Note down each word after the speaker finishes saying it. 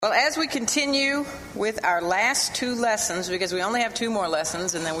Well, as we continue with our last two lessons, because we only have two more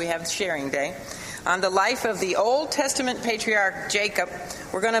lessons and then we have sharing day, on the life of the Old Testament patriarch Jacob,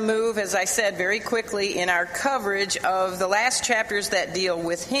 we're going to move, as I said, very quickly in our coverage of the last chapters that deal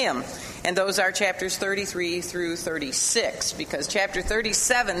with him. And those are chapters 33 through 36, because chapter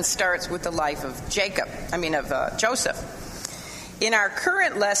 37 starts with the life of Joseph. In our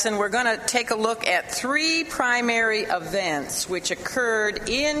current lesson, we're going to take a look at three primary events which occurred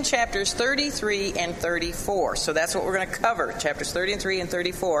in chapters 33 and 34. So that's what we're going to cover, chapters 33 and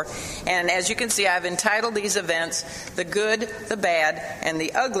 34. And as you can see, I've entitled these events, The Good, the Bad, and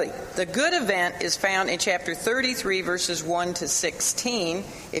the Ugly. The good event is found in chapter 33, verses 1 to 16,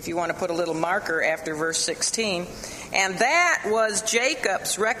 if you want to put a little marker after verse 16. And that was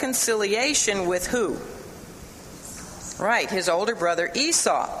Jacob's reconciliation with who? Right, his older brother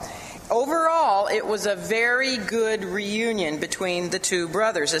Esau. Overall, it was a very good reunion between the two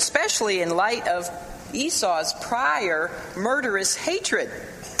brothers, especially in light of Esau's prior murderous hatred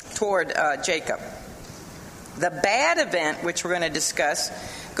toward Jacob. The bad event, which we're going to discuss,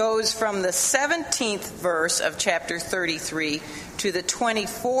 goes from the 17th verse of chapter 33 to the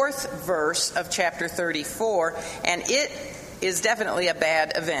 24th verse of chapter 34, and it is definitely a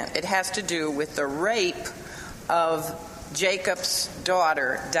bad event. It has to do with the rape of Jacob's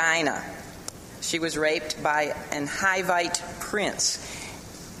daughter, Dinah. She was raped by an Hivite prince.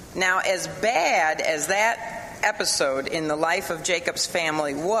 Now, as bad as that episode in the life of Jacob's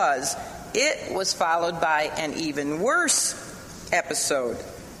family was, it was followed by an even worse episode,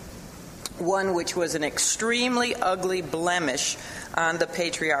 one which was an extremely ugly blemish on the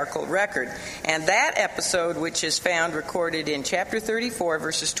patriarchal record. And that episode, which is found recorded in chapter 34,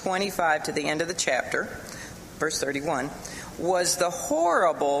 verses 25 to the end of the chapter, verse 31, was the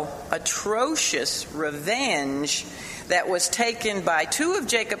horrible, atrocious revenge that was taken by two of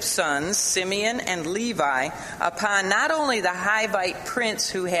Jacob's sons, Simeon and Levi, upon not only the Hivite prince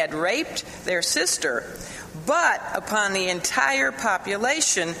who had raped their sister, but upon the entire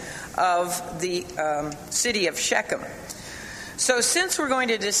population of the city of Shechem. So since we're going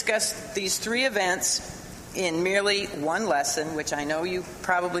to discuss these three events in merely one lesson, which I know you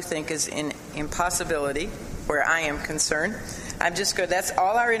probably think is an impossibility where I am concerned, that's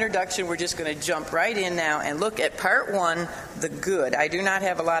all our introduction. We're just going to jump right in now and look at part one, the good. I do not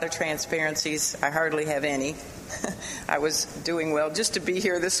have a lot of transparencies. I hardly have any. I was doing well just to be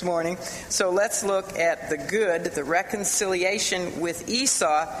here this morning. So let's look at the good, the reconciliation with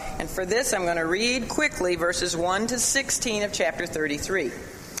Esau. And for this, I'm going to read quickly verses 1 to 16 of chapter 33.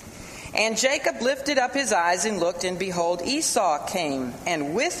 And Jacob lifted up his eyes and looked, and behold, Esau came,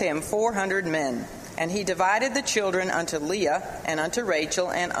 and with him 400 men. And he divided the children unto Leah, and unto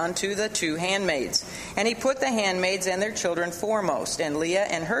Rachel, and unto the two handmaids. And he put the handmaids and their children foremost, and Leah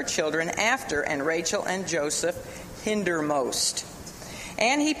and her children after, and Rachel and Joseph hindermost.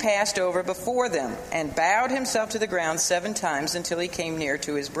 And he passed over before them, and bowed himself to the ground 7 times until he came near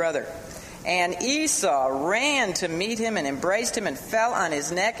to his brother. And Esau ran to meet him and embraced him and fell on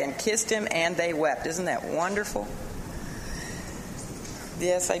his neck and kissed him, and they wept. Isn't that wonderful?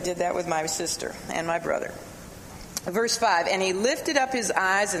 Yes, I did that with my sister and my brother. Verse 5, and he lifted up his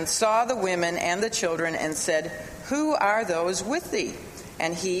eyes and saw the women and the children and said, Who are those with thee?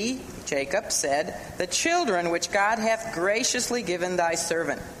 And he, Jacob, said, The children which God hath graciously given thy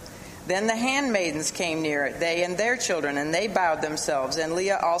servant. Then the handmaidens came near, they and their children, and they bowed themselves. And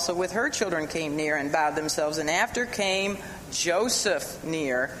Leah also with her children came near and bowed themselves. And after came Joseph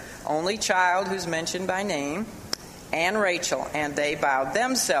near, only child who's mentioned by name, and Rachel, and they bowed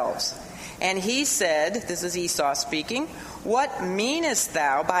themselves. And he said, this is Esau speaking, What meanest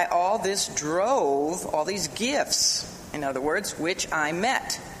thou by all this drove, all these gifts, in other words, which I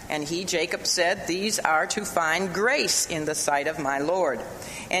met? And he, Jacob, said, These are to find grace in the sight of my Lord.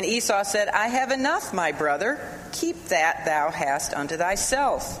 And Esau said, I have enough, my brother. Keep that thou hast unto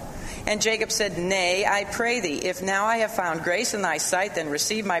thyself. And Jacob said, Nay, I pray thee, if now I have found grace in thy sight, then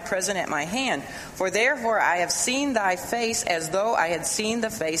receive my present at my hand. For therefore I have seen thy face as though I had seen the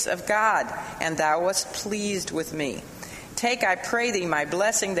face of God, and thou wast pleased with me. Take, I pray thee, my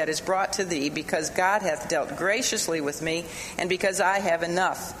blessing that is brought to thee, because God hath dealt graciously with me, and because I have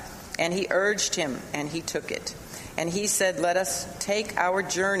enough. And he urged him, and he took it. And he said, Let us take our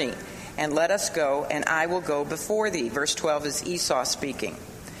journey, and let us go, and I will go before thee. Verse 12 is Esau speaking.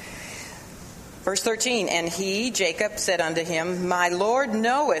 Verse 13, and he, Jacob, said unto him, My Lord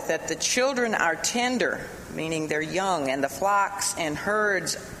knoweth that the children are tender, meaning they're young, and the flocks and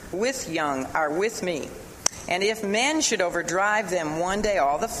herds with young are with me. And if men should overdrive them one day,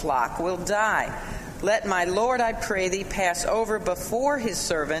 all the flock will die. Let my Lord, I pray thee, pass over before his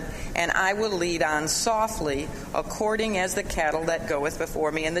servant, and I will lead on softly, according as the cattle that goeth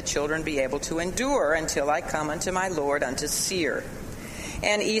before me, and the children be able to endure, until I come unto my Lord unto Seir.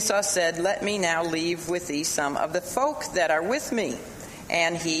 And Esau said, Let me now leave with thee some of the folk that are with me.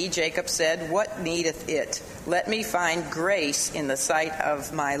 And he, Jacob, said, What needeth it? Let me find grace in the sight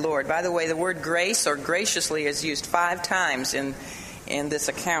of my Lord. By the way, the word grace or graciously is used 5 times in this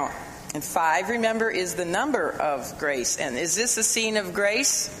account. And 5, remember, is the number of grace. And is this a scene of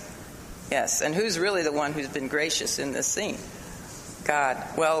grace? Yes. And who's really the one who's been gracious in this scene? God.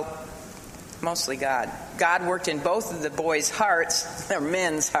 Well, mostly God. God worked in both of the boys' hearts, their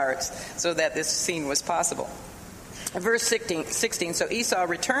men's hearts, so that this scene was possible. Verse 16, so Esau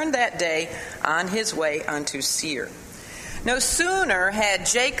returned that day on his way unto Seir. No sooner had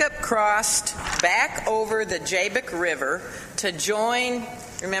Jacob crossed back over the Jabbok River to join,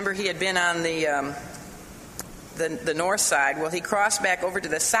 remember he had been on the north side. Well, he crossed back over to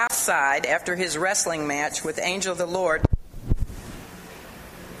the south side after his wrestling match with the angel of the Lord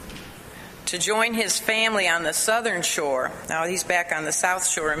to join his family on the southern shore. Now he's back on the south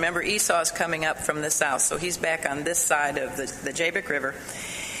shore. Remember, Esau's coming up from the south, so he's back on this side of the Jabbok River.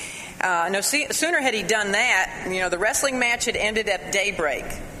 No sooner had he done that, the wrestling match had ended at daybreak.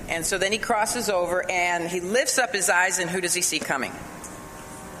 And so then he crosses over and he lifts up his eyes, and who does he see coming?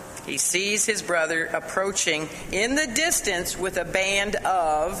 He sees his brother approaching in the distance with a band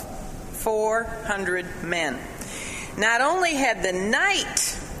of 400 men. Not only had the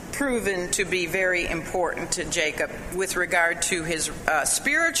night proven to be very important to Jacob with regard to his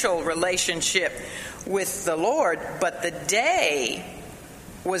spiritual relationship with the Lord, but the day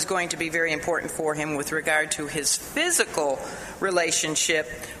was going to be very important for him with regard to his physical relationship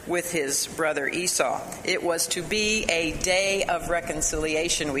with his brother Esau. It was to be a day of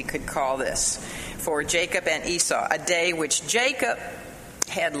reconciliation, we could call this, for Jacob and Esau, a day which Jacob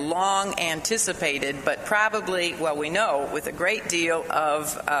had long anticipated, but probably, well, we know, with a great deal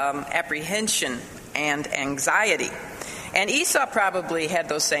of apprehension and anxiety. And Esau probably had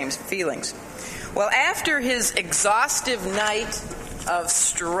those same feelings. Well, after his exhaustive night of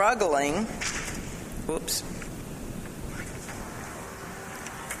struggling,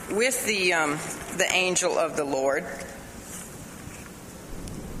 with the angel of the Lord,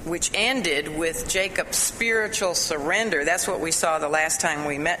 which ended with Jacob's spiritual surrender. That's what we saw the last time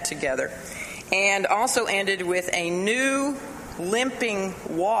we met together. And also ended with a new limping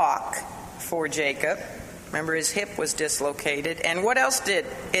walk for Jacob. Remember, his hip was dislocated. And what else did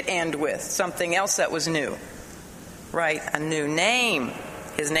it end with? Something else that was new. Right, a new name.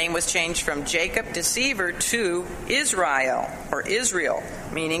 His name was changed from Jacob, deceiver, to Israel, or Israel,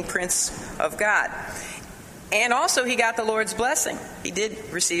 meaning Prince of God. And also he got the Lord's blessing. He did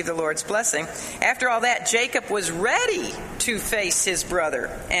receive the Lord's blessing. After all that, Jacob was ready to face his brother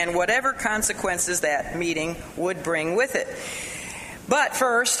and whatever consequences that meeting would bring with it. But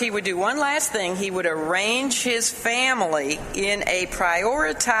first, he would do one last thing. He would arrange his family in a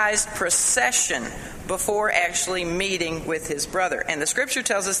prioritized procession before actually meeting with his brother. And the scripture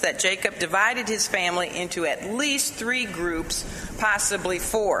tells us that Jacob divided his family into at least 3 groups, possibly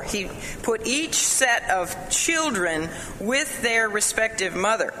 4. He put each set of children with their respective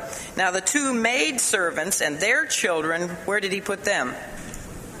mother. Now, the 2 maidservants and their children, where did he put them?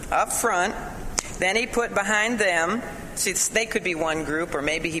 Up front. Then he put behind them. See, they could be one group, or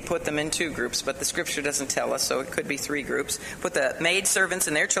maybe he put them in 2 groups, but the scripture doesn't tell us, so it could be 3 groups. Put the maidservants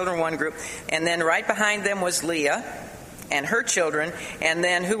and their children in one group, and then right behind them was Leah and her children, and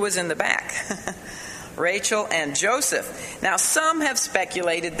then who was in the back? Rachel and Joseph. Now, some have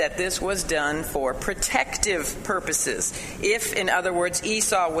speculated that this was done for protective purposes. If, in other words,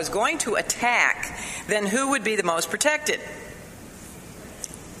 Esau was going to attack, then who would be the most protected?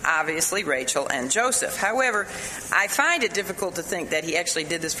 Obviously, Rachel and Joseph. However, I find it difficult to think that he actually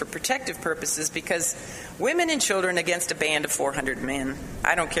did this for protective purposes, because women and children against a band of 400 men,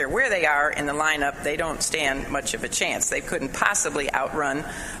 I don't care where they are in the lineup, they don't stand much of a chance. They couldn't possibly outrun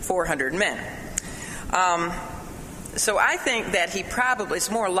 400 men. So I think that it's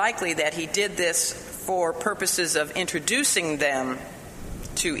more likely that he did this for purposes of introducing them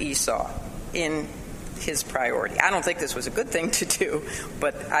to Esau in his priority. I don't think this was a good thing to do,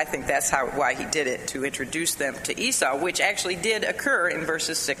 but I think that's why he did it, to introduce them to Esau, which actually did occur in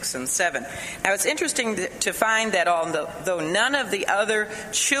verses 6 and 7. Now, it's interesting to find that although none of the other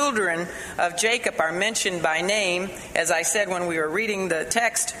children of Jacob are mentioned by name, as I said when we were reading the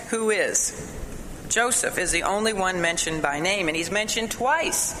text, who is? Joseph is the only one mentioned by name, and he's mentioned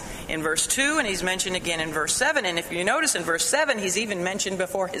twice. In verse 2, and he's mentioned again in verse 7. And if you notice in verse 7, he's even mentioned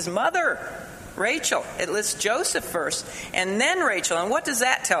before his mother, Rachel. It lists Joseph first and then Rachel. And what does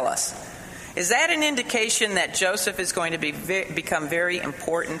that tell us? Is that an indication that Joseph is going to become very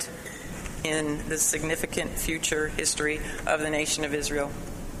important in the significant future history of the nation of Israel?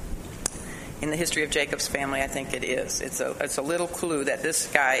 In the history of Jacob's family, I think it is. It's a little clue that this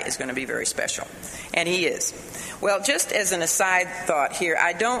guy is going to be very special. And he is. Well, just as an aside thought here,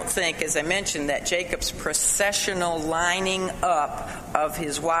 I don't think, as I mentioned, that Jacob's processional lining up of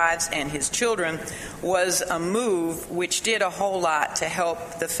his wives and his children was a move which did a whole lot to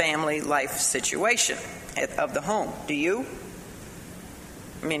help the family life situation of the home. Do you?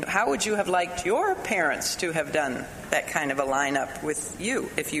 I mean, how would you have liked your parents to have done that kind of a lineup with you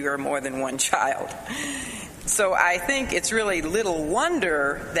if you are more than one child? So I think it's really little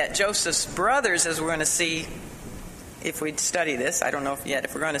wonder that Joseph's brothers, as we're going to see if we study this, I don't know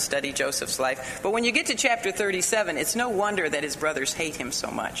if we're going to study Joseph's life, but when you get to chapter 37, it's no wonder that his brothers hate him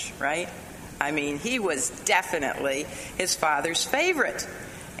so much, right? I mean, he was definitely his father's favorite.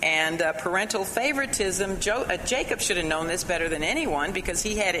 And parental favoritism, Jacob should have known this better than anyone because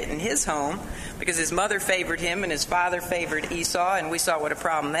he had it in his home, because his mother favored him and his father favored Esau, and we saw what a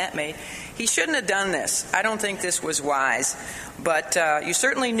problem that made. He shouldn't have done this. I don't think this was wise. But you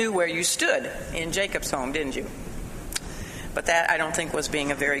certainly knew where you stood in Jacob's home, didn't you? But that, I don't think, was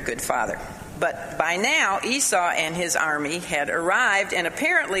being a very good father. But by now, Esau and his army had arrived, and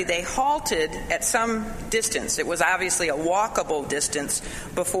apparently they halted at some distance. It was obviously a walkable distance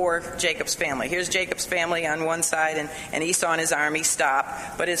before Jacob's family. Here's Jacob's family on one side, and Esau and his army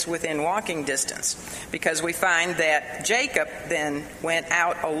stop, but it's within walking distance. Because we find that Jacob then went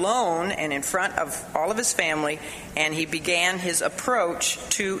out alone and in front of all of his family, and he began his approach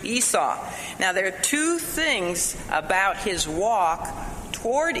to Esau. Now, there are two things about his walk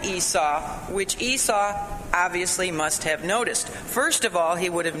toward Esau, which Esau obviously must have noticed. First of all,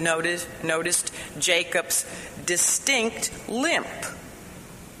 he would have noticed Jacob's distinct limp,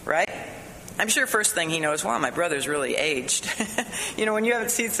 right? I'm sure first thing he knows, wow, my brother's really aged. You know, when you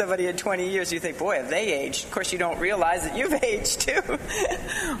haven't seen somebody in 20 years, you think, boy, have they aged. Of course, you don't realize that you've aged too.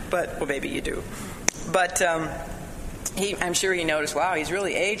 But, well, maybe you do. But I'm sure he noticed, wow, he's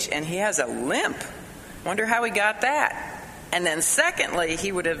really aged, and he has a limp. Wonder how he got that. And then secondly,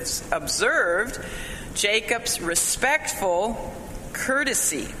 he would have observed Jacob's respectful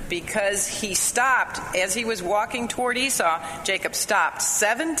courtesy, because he stopped as he was walking toward Esau. Jacob stopped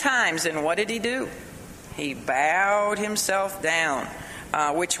 7 times, and what did he do? He bowed himself down,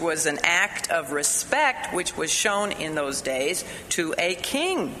 which was an act of respect which was shown in those days to a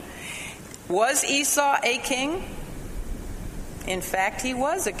king. Was Esau a king? In fact, he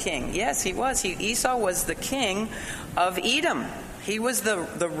was a king. Yes, he was. Esau was the king of Edom. He was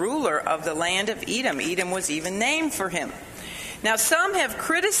the ruler of the land of Edom. Edom was even named for him. Now, some have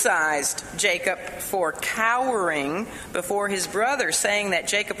criticized Jacob for cowering before his brother, saying that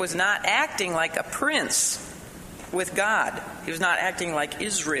Jacob was not acting like a prince with God. He was not acting like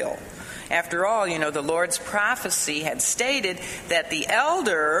Israel. After all, you know, the Lord's prophecy had stated that the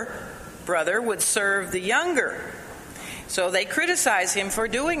elder brother would serve the younger. So they criticize him for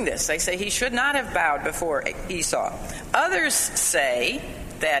doing this. They say he should not have bowed before Esau. Others say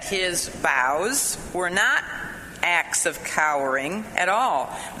that his bows were not acts of cowering at all.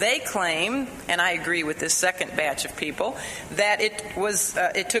 They claim, and I agree with this second batch of people, that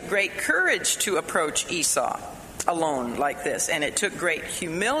it took great courage to approach Esau alone like this, and it took great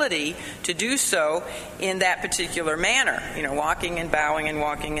humility to do so in that particular manner. You know, walking and bowing and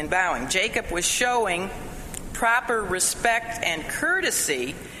walking and bowing. Jacob was showing proper respect and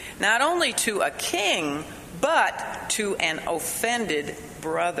courtesy not only to a king, but to an offended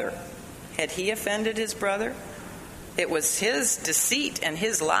brother. Had he offended his brother? It was his deceit and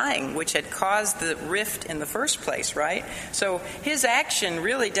his lying which had caused the rift in the first place, right? So his action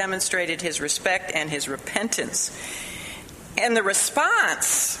really demonstrated his respect and his repentance. And the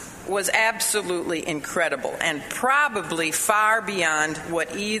response was absolutely incredible and probably far beyond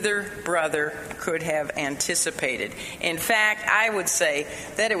what either brother could have anticipated. In fact, I would say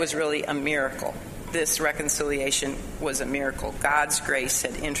that it was really a miracle. This reconciliation was a miracle. God's grace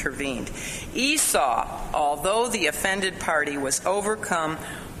had intervened. Esau, although the offended party, was overcome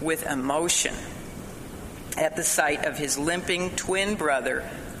with emotion at the sight of his limping twin brother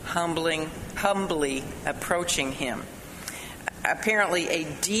humbly approaching him. Apparently, a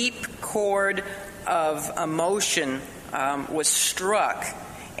deep chord of emotion was struck.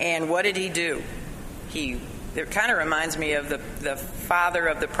 And what did he do? It kind of reminds me of the father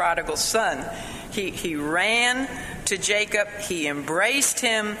of the prodigal son. He ran to Jacob, he embraced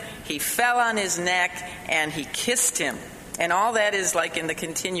him, he fell on his neck, and he kissed him. And all that is like in the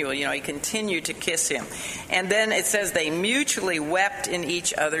continual, he continued to kiss him. And then it says they mutually wept in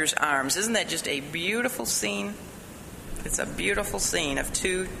each other's arms. Isn't that just a beautiful scene? It's a beautiful scene of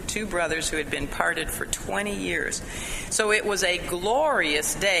two brothers who had been parted for 20 years. So it was a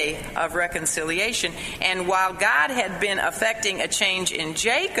glorious day of reconciliation. And while God had been effecting a change in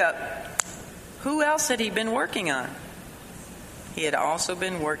Jacob, who else had he been working on? He had also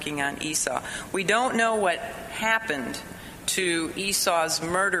been working on Esau. We don't know what happened to Esau's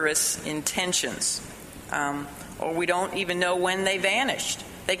murderous intentions, or we don't even know when they vanished.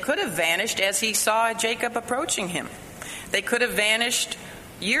 They could have vanished as he saw Jacob approaching him. They could have vanished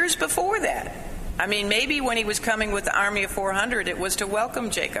years before that. I mean, maybe when he was coming with the army of 400, it was to welcome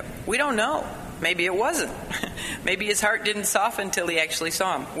Jacob. We don't know. Maybe it wasn't. Maybe his heart didn't soften until he actually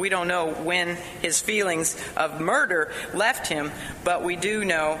saw him. We don't know when his feelings of murder left him, but we do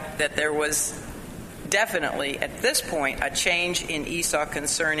know that there was definitely, at this point, a change in Esau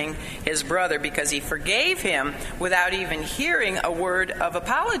concerning his brother, because he forgave him without even hearing a word of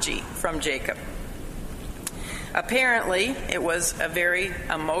apology from Jacob. Apparently, it was a very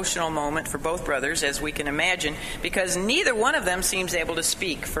emotional moment for both brothers, as we can imagine, because neither one of them seems able to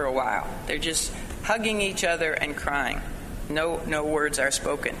speak for a while. They're just hugging each other and crying. No words are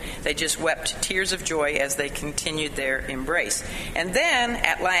spoken. They just wept tears of joy as they continued their embrace. And then,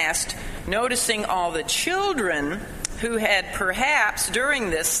 at last, noticing all the children who had perhaps, during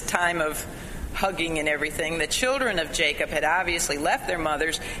this time of hugging and everything, the children of Jacob had obviously left their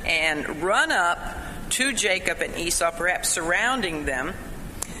mothers and run up to Jacob and Esau, perhaps surrounding them.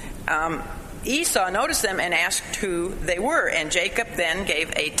 Esau noticed them and asked who they were, and Jacob then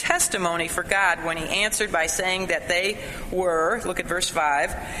gave a testimony for God when he answered by saying that they were, look at verse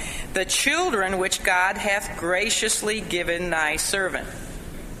 5, the children which God hath graciously given thy servant.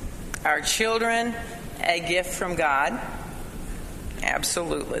 Are children a gift from God?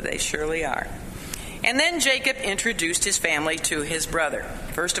 Absolutely, they surely are. And then Jacob introduced his family to his brother.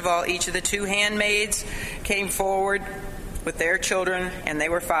 First of all, each of the two handmaids came forward with their children, and they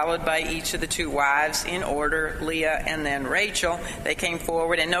were followed by each of the two wives in order, Leah and then Rachel. They came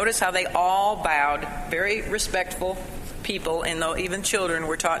forward, and notice how they all bowed. Very respectful people, and though even children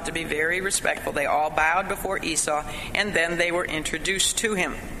were taught to be very respectful, they all bowed before Esau, and then they were introduced to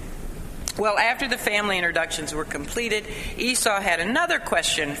him. Well, after the family introductions were completed, Esau had another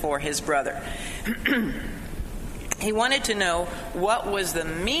question for his brother. He wanted to know what was the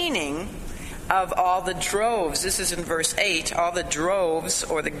meaning of all the droves. This is in verse 8, all the droves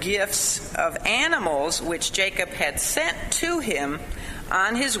or the gifts of animals which Jacob had sent to him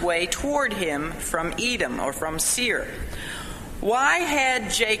on his way toward him from Edom or from Seir. Why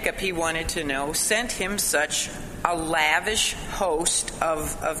had Jacob, he wanted to know, sent him such a lavish host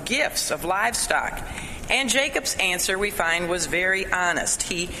of gifts, of livestock? And Jacob's answer, we find, was very honest.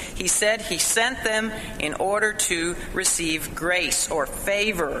 He said he sent them in order to receive grace or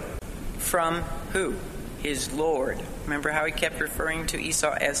favor from who? His Lord. Remember how he kept referring to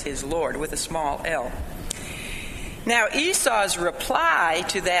Esau as his Lord with a small L. Now, Esau's reply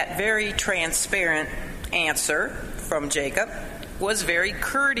to that very transparent answer from Jacob was very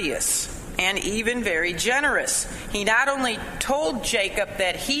courteous and even very generous. He not only told Jacob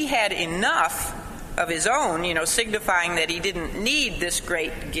that he had enough of his own, signifying that he didn't need this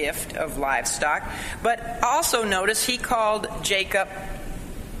great gift of livestock, but also notice he called Jacob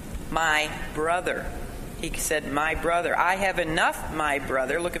my brother. He said, my brother. I have enough, my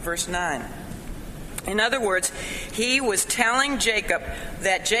brother. Look at verse 9. In other words, he was telling Jacob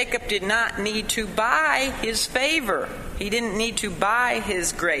that Jacob did not need to buy his favor. He didn't need to buy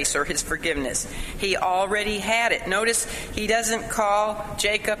his grace or his forgiveness. He already had it. Notice he doesn't call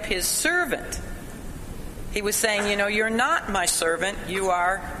Jacob his servant. He was saying, you're not my servant. You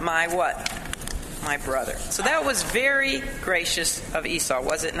are my what? My brother. So that was very gracious of Esau,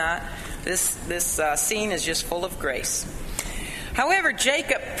 was it not? This scene is just full of grace. However,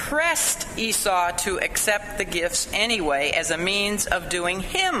 Jacob pressed Esau to accept the gifts anyway as a means of doing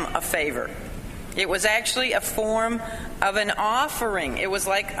him a favor. It was actually a form of an offering. It was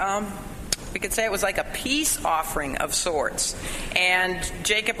like, we could say it was like a peace offering of sorts. And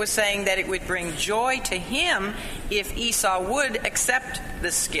Jacob was saying that it would bring joy to him if Esau would accept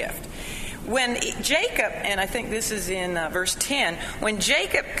this gift. When Jacob, and I think this is in verse 10, when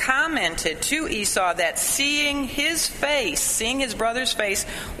Jacob commented to Esau that seeing his brother's face,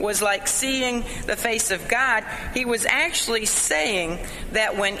 was like seeing the face of God, he was actually saying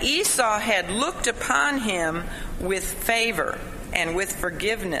that when Esau had looked upon him with favor and with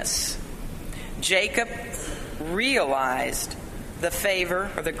forgiveness, Jacob realized the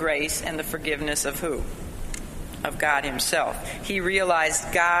favor or the grace and the forgiveness of who? of God himself. He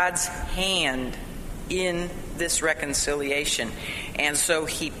realized God's hand in this reconciliation. And so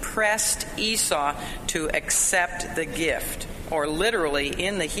he pressed Esau to accept the gift. Or literally,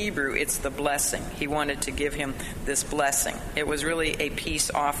 in the Hebrew, it's the blessing. He wanted to give him this blessing. It was really a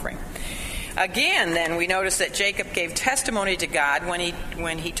peace offering. Again, then, we notice that Jacob gave testimony to God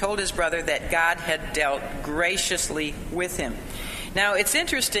when he told his brother that God had dealt graciously with him. Now, it's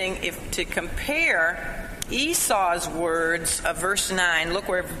interesting to compare Esau's words of verse 9. Look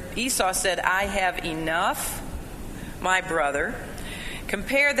where Esau said, "I have enough, my brother."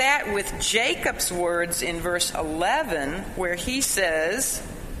 Compare that with Jacob's words in verse 11, where he says,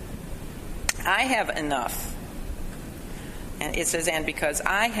 "I have enough." And it says, "and because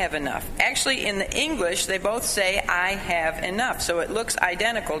I have enough." Actually, in the English, they both say, "I have enough." So it looks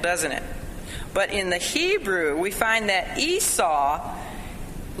identical, doesn't it? But in the Hebrew, we find that Esau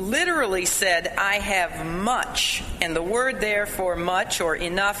literally said, "I have much." And the word there for much or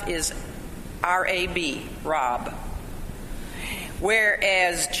enough is R-A-B, Rob.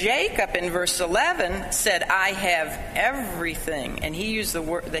 Whereas Jacob in verse 11 said, "I have everything." And he used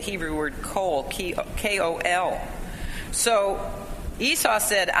the Hebrew word kol, K-O-L. So Esau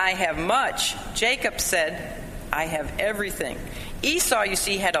said, "I have much." Jacob said, "I have everything." Esau, you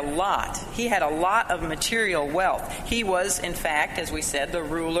see, had a lot. He had a lot of material wealth. He was, in fact, as we said, the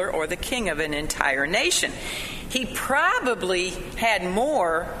ruler or the king of an entire nation. He probably had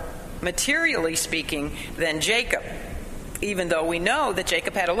more, materially speaking, than Jacob, even though we know that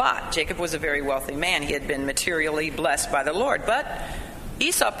Jacob had a lot. Jacob was a very wealthy man. He had been materially blessed by the Lord. But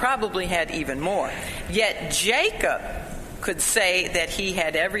Esau probably had even more. Yet Jacob could say that he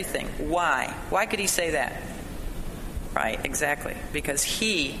had everything. Why? Why could he say that? Right, exactly. Because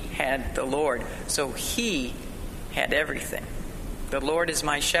he had the Lord. So he had everything. "The Lord is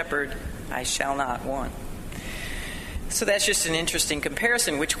my shepherd, I shall not want." So that's just an interesting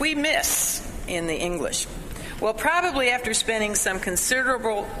comparison, which we miss in the English. Well, probably after spending some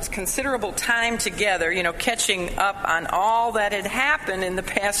considerable time together, catching up on all that had happened in the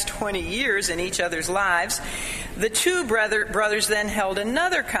past 20 years in each other's lives, the two brothers then held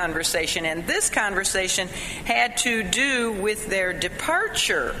another conversation, and this conversation had to do with their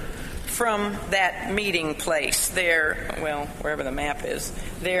departure from that meeting place there, wherever the map is,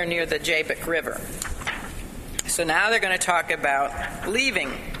 there near the Jabbok River. So now they're going to talk about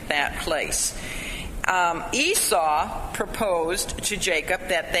leaving that place. Esau proposed to Jacob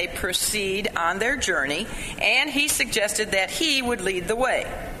that they proceed on their journey, and he suggested that he would lead the way.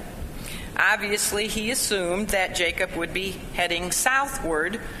 Obviously, he assumed that Jacob would be heading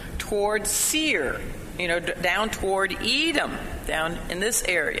southward toward Seir, down toward Edom, down in this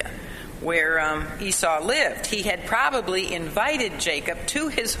area where Esau lived. He had probably invited Jacob to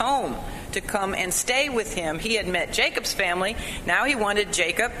his home to come and stay with him. He had met Jacob's family. Now he wanted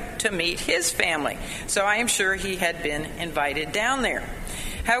Jacob to meet his family. So I am sure he had been invited down there.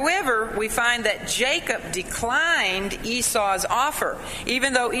 However, we find that Jacob declined Esau's offer.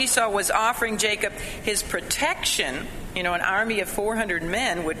 Even though Esau was offering Jacob his protection, an army of 400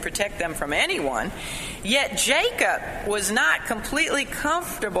 men would protect them from anyone, yet Jacob was not completely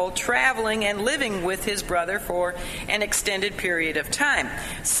comfortable traveling and living with his brother for an extended period of time.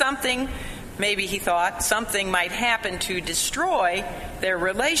 Maybe he thought something might happen to destroy their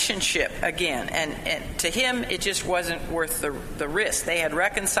relationship again. And to him, it just wasn't worth the risk. They had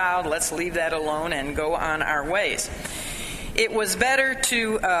reconciled. Let's leave that alone and go on our ways. It was better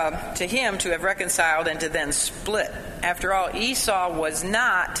to him to have reconciled and to then split. After all, Esau was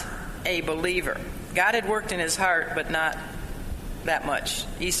not a believer. God had worked in his heart, but not that much.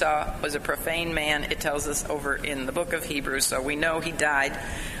 Esau was a profane man, it tells us over in the book of Hebrews, so we know he died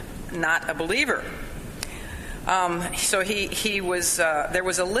not a believer. So he was. There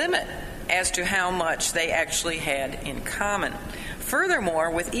was a limit as to how much they actually had in common.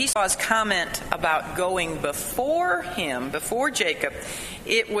 Furthermore, with Esau's comment about going before Jacob,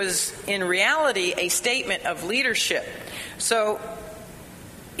 it was in reality a statement of leadership. So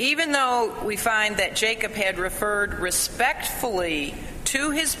even though we find that Jacob had referred respectfully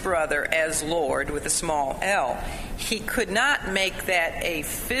to his brother as Lord with a small L, he could not make that a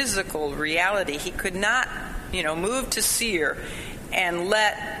physical reality. He could not, move to Seir and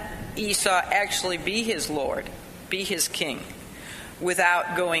let Esau actually be his Lord, be his king,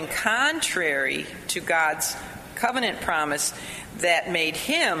 without going contrary to God's covenant promise that made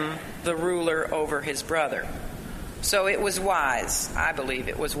him the ruler over his brother. So it was wise, I believe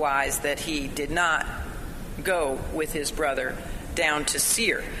it was wise, that he did not go with his brother down to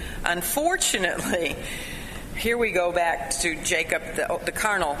Seir. Unfortunately, here we go back to Jacob, the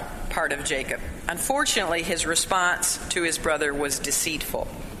carnal part of Jacob. Unfortunately, his response to his brother was deceitful.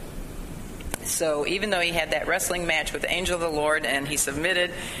 So even though he had that wrestling match with the angel of the Lord and he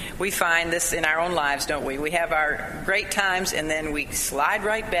submitted, we find this in our own lives, don't we? We have our great times and then we slide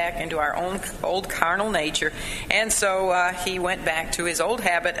right back into our own old carnal nature. And so he went back to his old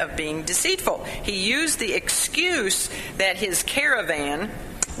habit of being deceitful. He used the excuse that his caravan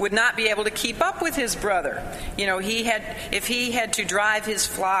would not be able to keep up with his brother. You know, if he had to drive his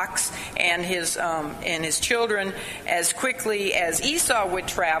flocks and his children as quickly as Esau would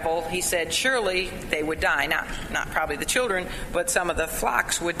travel, he said surely they would die. Not probably the children, but some of the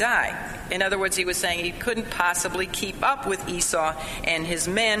flocks would die. In other words, he was saying he couldn't possibly keep up with Esau and his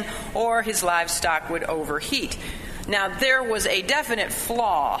men, or his livestock would overheat. Now, there was a definite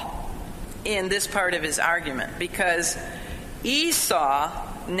flaw in this part of his argument, because Esau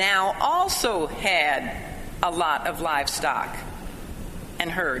now also had a lot of livestock and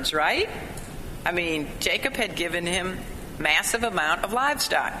herds, right? I mean, Jacob had given him massive amount of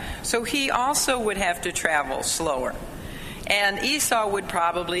livestock, so he also would have to travel slower. And Esau would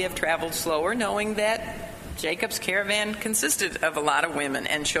probably have traveled slower, knowing that Jacob's caravan consisted of a lot of women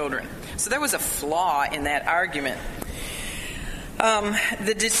and children. So there was a flaw in that argument.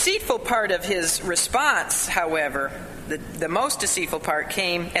 The deceitful part of his response, however, the most deceitful part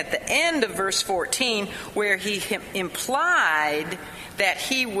came at the end of verse 14, where he implied that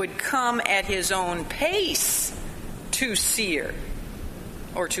he would come at his own pace to Seir,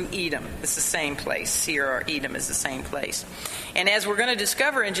 or to Edom. It's the same place. Seir or Edom is the same place. And as we're going to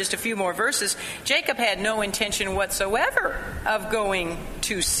discover in just a few more verses, Jacob had no intention whatsoever of going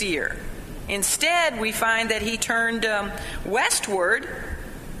to Seir. Instead, we find that he turned westward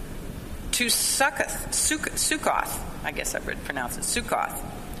to Sukkoth. I guess I would pronounce it Sukkoth.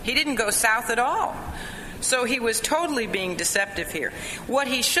 He didn't go south at all. So he was totally being deceptive here. What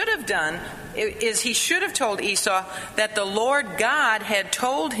he should have done is he should have told Esau that the Lord God had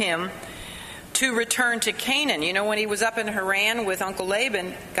told him to return to Canaan. You know, when he was up in Haran with Uncle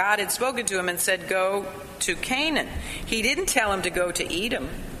Laban, God had spoken to him and said, go to Canaan. He didn't tell him to go to Edom,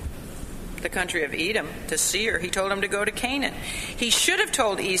 the country of Edom, to Seir. He told him to go to Canaan. He should have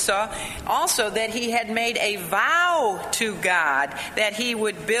told Esau also that he had made a vow to God that he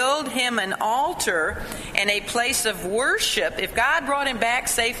would build him an altar and a place of worship if God brought him back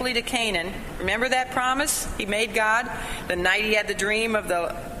safely to Canaan. Remember that promise he made God the night he had the dream of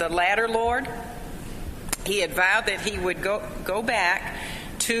the ladder Lord? He had vowed that he would go back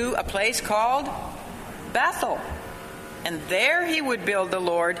to a place called Bethel. And there he would build the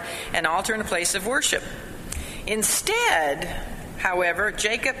Lord an altar and a place of worship. Instead, however,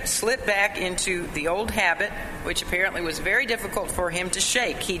 Jacob slipped back into the old habit, which apparently was very difficult for him to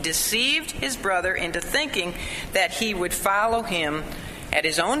shake. He deceived his brother into thinking that he would follow him at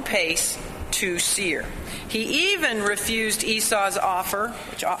his own pace to Seir. He even refused Esau's offer,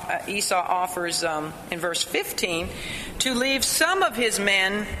 which Esau offers in verse 15, to leave some of his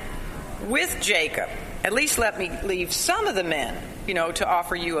men with Jacob. At least let me leave some of the men, to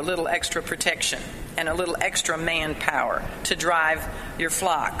offer you a little extra protection and a little extra manpower to drive your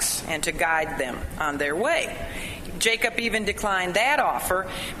flocks and to guide them on their way. Jacob even declined that offer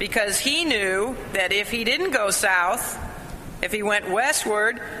because he knew that if he didn't go south, if he went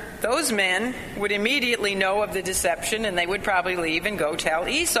westward, those men would immediately know of the deception and they would probably leave and go tell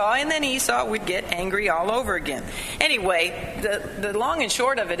Esau, and then Esau would get angry all over again. Anyway, the long and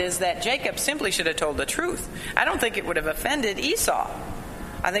short of it is that Jacob simply should have told the truth. I don't think it would have offended Esau.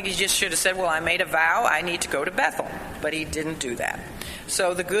 I think he just should have said, well, I made a vow, I need to go to Bethel. But he didn't do that.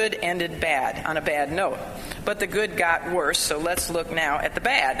 So the good ended bad, on a bad note. But the good got worse, so let's look now at the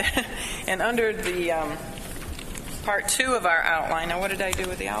bad. And under the part 2 of our outline. Now, what did I do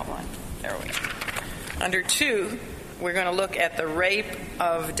with the outline? There we go. Under 2, we're going to look at the rape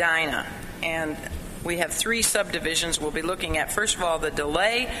of Dinah. And we have 3 subdivisions we'll be looking at. First of all, the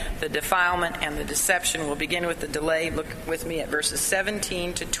delay, the defilement, and the deception. We'll begin with the delay. Look with me at verses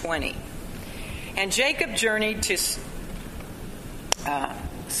 17 to 20. And Jacob journeyed to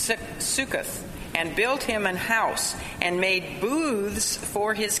Sukkoth and built him an house and made booths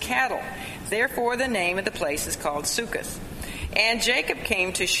for his cattle. Therefore, the name of the place is called Sukkoth. And Jacob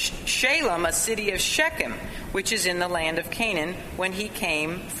came to Shalem, a city of Shechem, which is in the land of Canaan, when he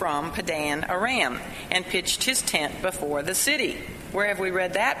came from Padan Aram, and pitched his tent before the city. Where have we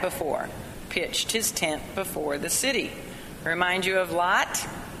read that before? Pitched his tent before the city. Remind you of Lot?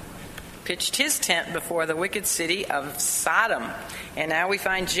 Pitched his tent before the wicked city of Sodom. And now we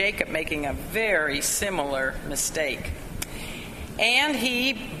find Jacob making a very similar mistake. And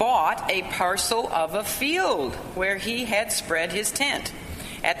he bought a parcel of a field where he had spread his tent.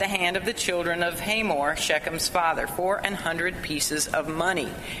 at the hand of the children of Hamor, Shechem's father, for 100 pieces of money.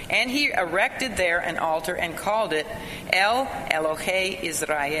 And he erected there an altar and called it El Elohei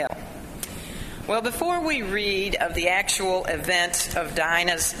Israel. Well, before we read of the actual event of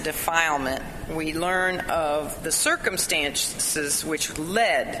Dinah's defilement, we learn of the circumstances which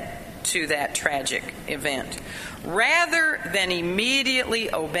led to that tragic event. Rather than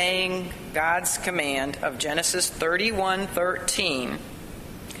immediately obeying God's command of Genesis 31:13,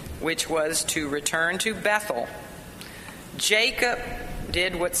 which was to return to Bethel, Jacob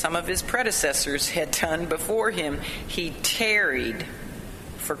did what some of his predecessors had done before him. He tarried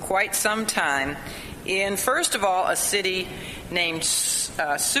for quite some time in, first of all, a city named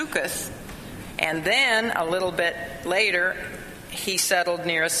Succoth, and then a little bit later he settled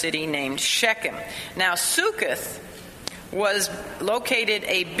near a city named Shechem. Now, Succoth was located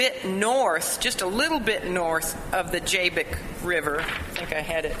a bit north, just a little bit north of the Jacob River. I think I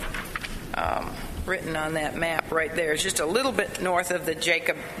had it written on that map right there. It's just a little bit north of the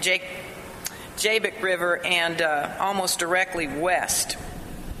Jacob River and almost directly west.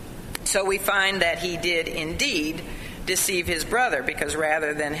 So we find that he did indeed deceive his brother, because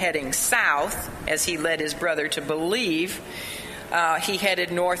rather than heading south, as he led his brother to believe, he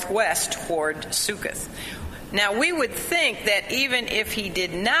headed northwest toward Succoth. Now, we would think that even if he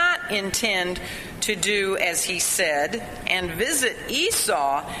did not intend to do as he said and visit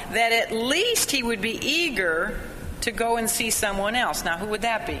Esau, that at least he would be eager to go and see someone else. Now, who would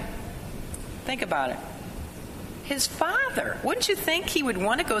that be? Think about it. His father. Wouldn't you think he would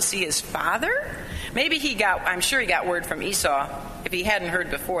want to go see his father? Maybe I'm sure he got word from Esau if he hadn't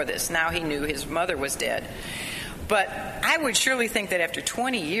heard before this. Now he knew his mother was dead. But I would surely think that after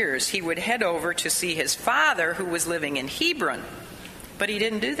 20 years, he would head over to see his father, who was living in Hebron. But he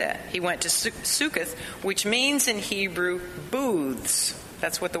didn't do that. He went to Succoth, which means in Hebrew, booths.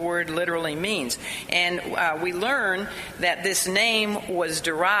 That's what the word literally means. And we learn that this name was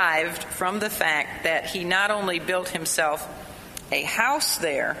derived from the fact that he not only built himself a house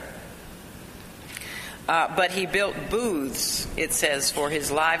there, but he built booths, it says, for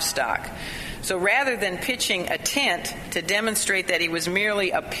his livestock. So rather than pitching a tent to demonstrate that he was merely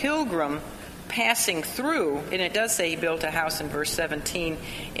a pilgrim passing through, and it does say he built a house in verse 17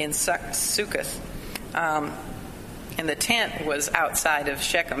 in Succoth, and the tent was outside of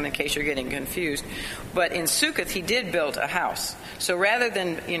Shechem, in case you're getting confused. But in Succoth, he did build a house. So rather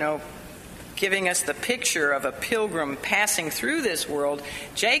than, giving us the picture of a pilgrim passing through this world,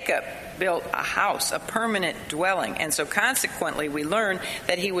 Jacob built a house, a permanent dwelling. And so consequently, we learn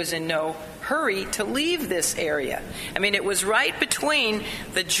that he was in no hurry to leave this area. I mean, it was right between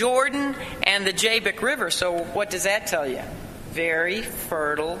the Jordan and the Jacob River. So what does that tell you? Very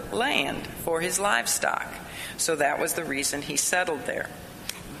fertile land for his livestock. So that was the reason he settled there.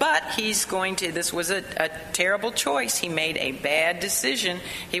 But this was a terrible choice. He made a bad decision.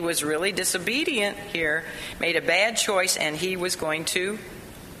 He was really disobedient here, made a bad choice, and he was going to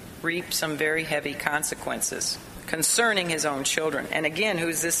reap some very heavy consequences concerning his own children. And again,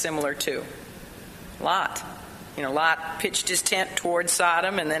 who's this similar to? Lot. Lot pitched his tent toward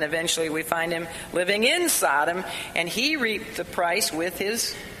Sodom, and then eventually we find him living in Sodom, and he reaped the price with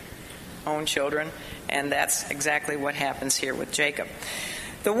his own children. And that's exactly what happens here with Jacob.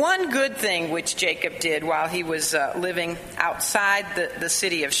 The one good thing which Jacob did while he was living outside the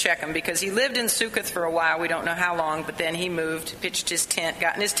city of Shechem, because he lived in Succoth for a while, we don't know how long, but then he moved, pitched his tent,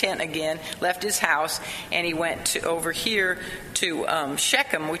 got in his tent again, left his house, and he went over here to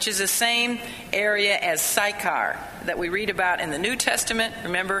Shechem, which is the same area as Sychar that we read about in the New Testament.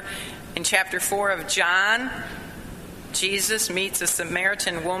 Remember in chapter 4 of John, Jesus meets a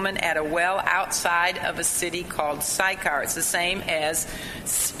Samaritan woman at a well outside of a city called Sychar. It's the same as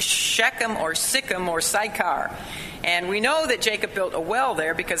Shechem or Sichem or Sychar. And we know that Jacob built a well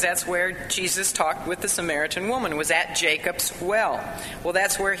there because that's where Jesus talked with the Samaritan woman, was at Jacob's well. Well,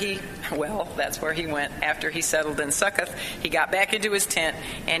 that's where he went after he settled in Succoth. He got back into his tent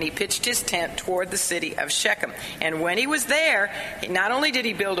and he pitched his tent toward the city of Shechem. And when he was there, not only did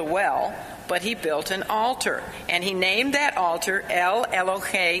he build a well, but he built an altar. And he named that altar El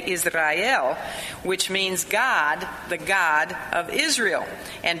Elohei Israel, which means God, the God of Israel.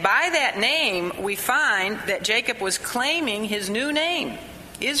 And by that name, we find that Jacob was claiming his new name,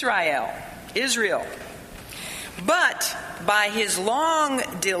 Israel. But by his long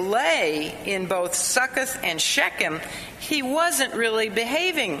delay in both Succoth and Shechem, he wasn't really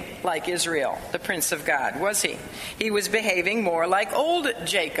behaving like Israel, the Prince of God, was he? He was behaving more like old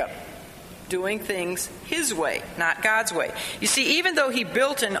Jacob. doing things his way, not God's way. You see, even though he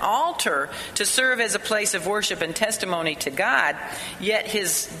built an altar to serve as a place of worship and testimony to God, yet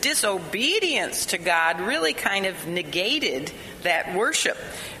his disobedience to God really kind of negated that worship.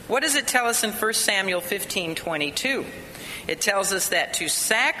 What does it tell us in 1 Samuel 15:22? It tells us that to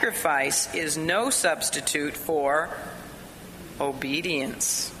sacrifice is no substitute for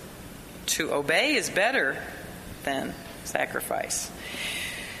obedience. To obey is better than sacrifice.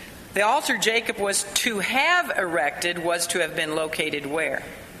 The altar Jacob was to have erected was to have been located where?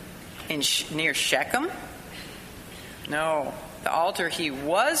 Near Shechem? No. The altar he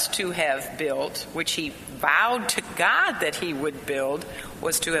was to have built, which he vowed to God that he would build,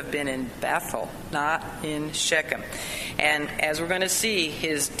 was to have been in Bethel, not in Shechem. And as we're going to see,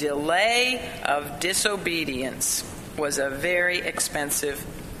 his delay of disobedience was a very expensive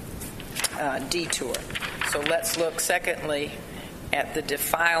detour. So let's look, secondly, at the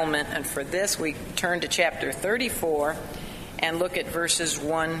defilement. And for this, we turn to chapter 34 and look at verses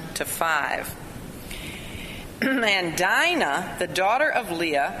 1 to 5. And Dinah, the daughter of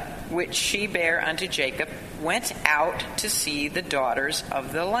Leah, which she bare unto Jacob, went out to see the daughters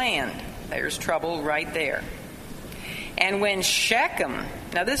of the land. There's trouble right there. And when Shechem,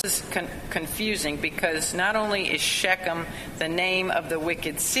 now this is confusing because not only is Shechem the name of the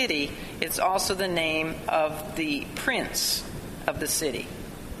wicked city, it's also the name of the prince of the city.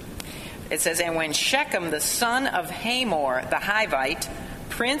 It says, and when Shechem, the son of Hamor, the Hivite,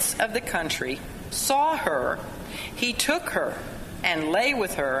 prince of the country, saw her, he took her and lay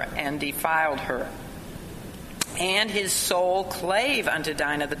with her and defiled her. And his soul clave unto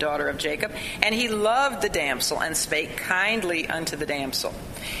Dinah, the daughter of Jacob, and he loved the damsel and spake kindly unto the damsel.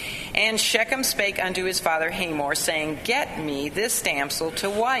 And Shechem spake unto his father Hamor, saying, get me this damsel to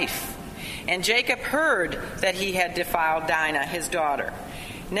wife. And Jacob heard that he had defiled Dinah, his daughter.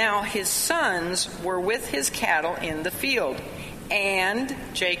 Now his sons were with his cattle in the field, and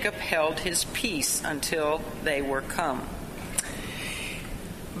Jacob held his peace until they were come.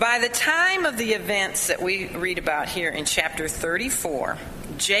 By the time of the events that we read about here in chapter 34,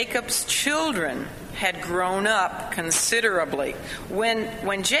 Jacob's children had grown up considerably.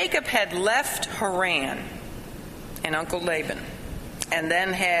 When Jacob had left Haran and Uncle Laban, and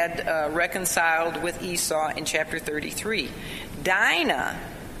then had reconciled with Esau in chapter 33, Dinah,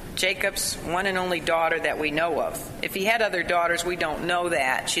 Jacob's one and only daughter that we know of. If he had other daughters, we don't know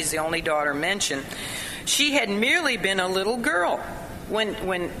that. She's the only daughter mentioned. She had merely been a little girl.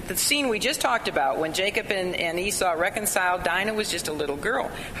 When the scene we just talked about, when Jacob and Esau reconciled, Dinah was just a little girl.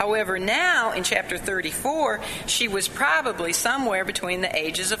 However, now in chapter 34, she was probably somewhere between the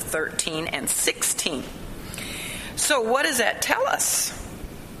ages of 13 and 16. So what does that tell us?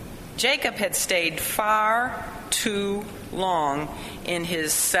 Jacob had stayed far too long in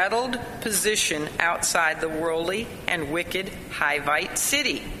his settled position outside the worldly and wicked Hivite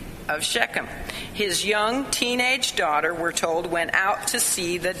city of Shechem. His young teenage daughter, we're told, went out to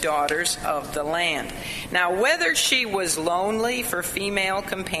see the daughters of the land. Now, whether she was lonely for female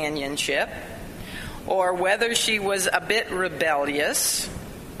companionship, or whether she was a bit rebellious,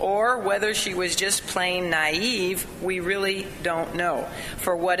 or whether she was just plain naive, we really don't know.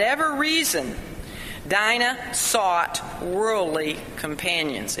 For whatever reason, Dinah sought worldly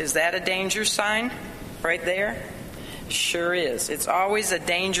companions. Is that a danger sign right there? Sure is. It's always a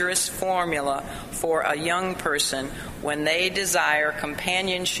dangerous formula for a young person when they desire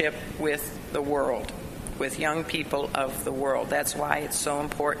companionship with the world, with young people of the world. That's why it's so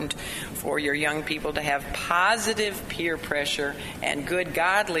important for your young people to have positive peer pressure and good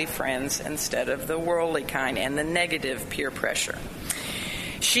godly friends instead of the worldly kind and the negative peer pressure.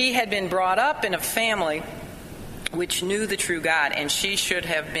 She had been brought up in a family which knew the true God, and she should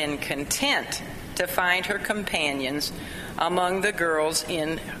have been content to find her companions among the girls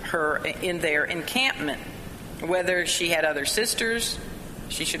in their encampment. Whether she had other sisters,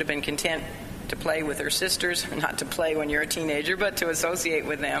 she should have been content to play with her sisters, not to play when you're a teenager, but to associate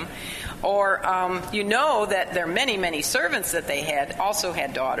with them. Or you know that there are many, many servants that they had also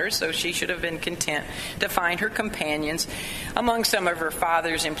had daughters, so she should have been content to find her companions among some of her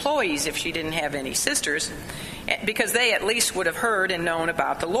father's employees if she didn't have any sisters, because they at least would have heard and known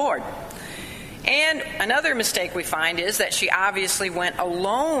about the Lord. And another mistake we find is that she obviously went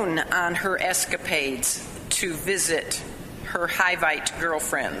alone on her escapades to visit her Hivite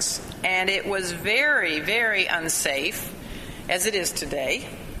girlfriends. And it was very, very unsafe, as it is today,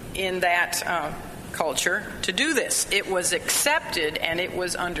 in that culture to do this. It was accepted and it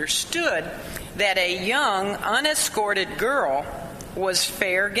was understood that a young, unescorted girl was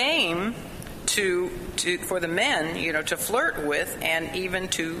fair game for the men, to flirt with and even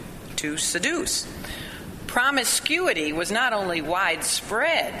to to seduce. Promiscuity was not only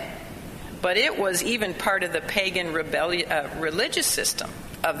widespread, but it was even part of the pagan religious system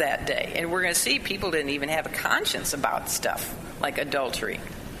of that day. And we're going to see people didn't even have a conscience about stuff like adultery,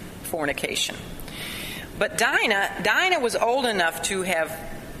 fornication. But Dinah was old enough to have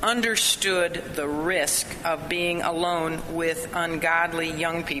understood the risk of being alone with ungodly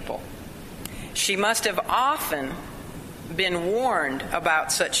young people. She must have often been warned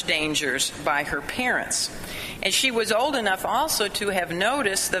about such dangers by her parents. And she was old enough also to have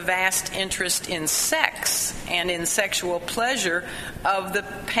noticed the vast interest in sex and in sexual pleasure of the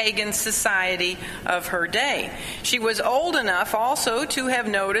pagan society of her day. She was old enough also to have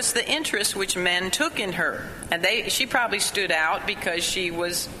noticed the interest which men took in her. And she probably stood out because she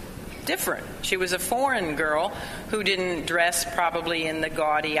was different. She was a foreign girl who didn't dress probably in the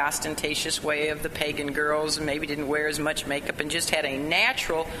gaudy, ostentatious way of the pagan girls, and maybe didn't wear as much makeup, and just had a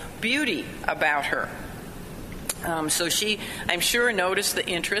natural beauty about her. So she, I'm sure, noticed the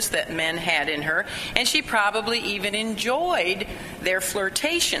interest that men had in her, and she probably even enjoyed their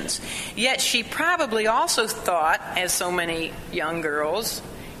flirtations. Yet she probably also thought, as so many young girls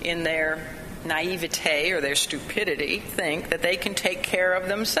in their naivete or their stupidity think, that they can take care of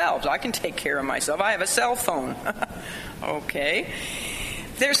themselves. I can take care of myself. I have a cell phone. Okay.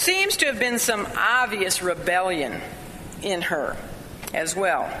 There seems to have been some obvious rebellion in her as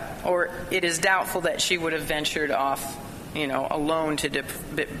well, or it is doubtful that she would have ventured off, alone to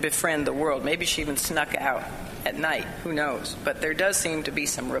befriend the world. Maybe she even snuck out at night. Who knows? But there does seem to be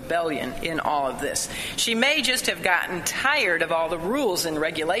some rebellion in all of this. She may just have gotten tired of all the rules and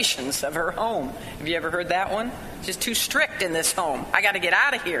regulations of her home. Have you ever heard that one? Just too strict in this home. I got to get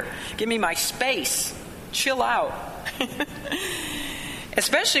out of here. Give me my space. Chill out.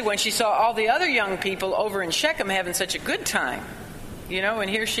 Especially when she saw all the other young people over in Shechem having such a good time. And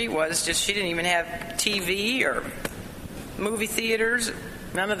here she was, she didn't even have TV or movie theaters,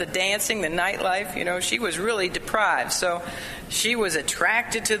 none of the dancing, the nightlife. She was really deprived. So she was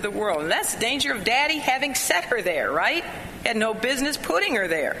attracted to the world. And that's the danger of Daddy having set her there, right? Had no business putting her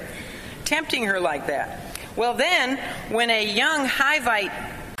there, tempting her like that. Well, then, when a young Hivite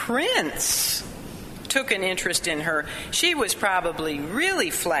prince took an interest in her, she was probably really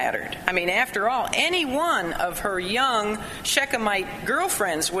flattered. I mean, after all, any one of her young Shechemite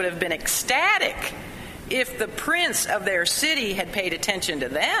girlfriends would have been ecstatic if the prince of their city had paid attention to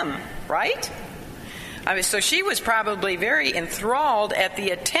them, right? So she was probably very enthralled at the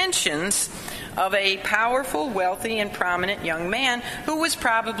attentions of a powerful, wealthy, and prominent young man who was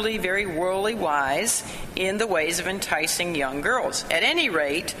probably very worldly wise in the ways of enticing young girls. At any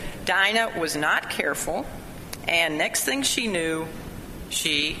rate, Dinah was not careful, and next thing she knew,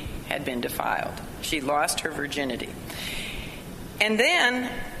 she had been defiled. She lost her virginity. And then,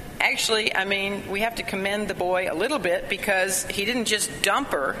 actually, we have to commend the boy a little bit, because he didn't just dump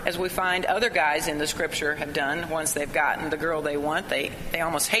her, as we find other guys in the scripture have done. Once they've gotten the girl they want, they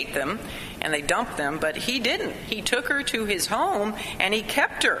almost hate them, and they dump them. But he didn't. He took her to his home, and he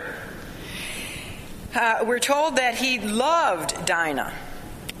kept her. We're told that he loved Dinah,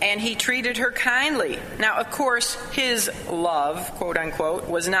 and he treated her kindly. Now, of course, his love, quote unquote,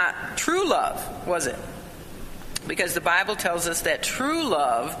 was not true love, was it? Because the Bible tells us that true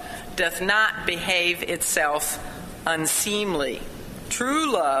love doth not behave itself unseemly.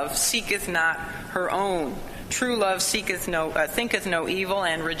 True love seeketh not her own. True love thinketh no evil,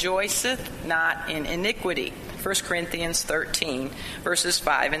 and rejoiceth not in iniquity. 1 Corinthians 13, verses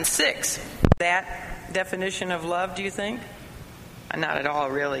 5 and 6. That definition of love, do you think? Not at all,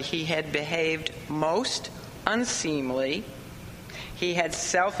 really. He had behaved most unseemly. He had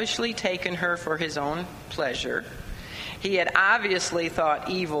selfishly taken her for his own pleasure. He had obviously thought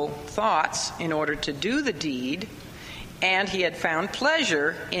evil thoughts in order to do the deed, and he had found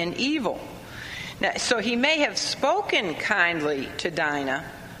pleasure in evil. Now, so he may have spoken kindly to Dinah,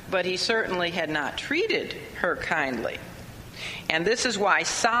 but he certainly had not treated her kindly. And this is why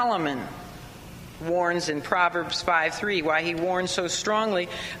Solomon warns in Proverbs 5:3, why he warns so strongly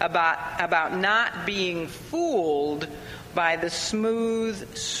about not being fooled by the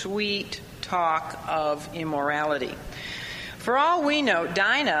smooth, sweet talk of immorality. For all we know,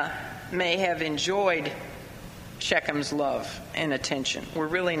 Dinah may have enjoyed Shechem's love and attention. We're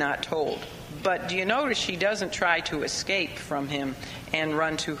really not told. But do you notice she doesn't try to escape from him and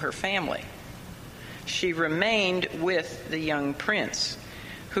run to her family? She remained with the young prince,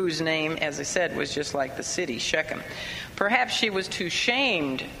 whose name, as I said, was just like the city, Shechem. Perhaps she was too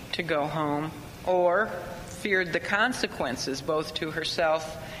shamed to go home, or feared the consequences both to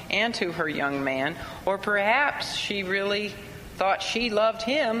herself and to her young man, or perhaps she really thought she loved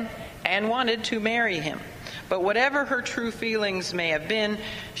him and wanted to marry him. But whatever her true feelings may have been,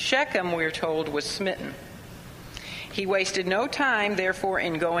 Shechem, we're told, was smitten. He wasted no time, therefore,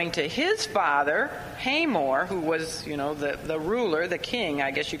 in going to his father, Hamor, who was, the ruler, the king,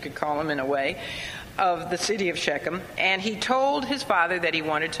 I guess you could call him in a way, of the city of Shechem, and he told his father that he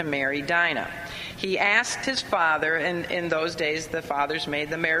wanted to marry Dinah. He asked his father, and in those days the fathers made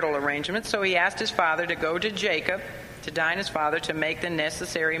the marital arrangements, so he asked his father to go to Jacob, to Dinah's father, to make the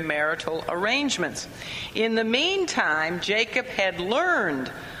necessary marital arrangements. In the meantime, Jacob had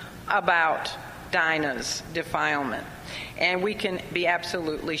learned about Dinah's defilement, and we can be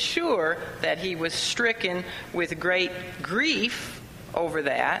absolutely sure that he was stricken with great grief over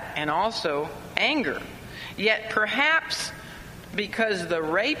that, and also anger. Yet perhaps because the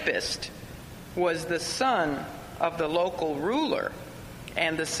rapist was the son of the local ruler,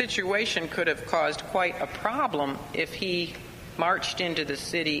 and the situation could have caused quite a problem if he marched into the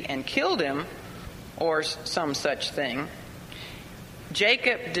city and killed him, or some such thing,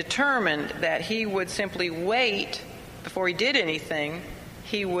 Jacob determined that he would simply wait before he did anything.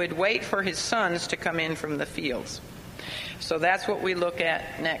 He would wait for his sons to come in from the fields. So that's what we look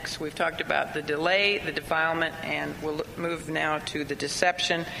at next. We've talked about the delay, the defilement, and we'll move now to the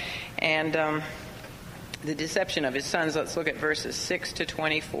deception and the deception of his sons. Let's look at verses 6 to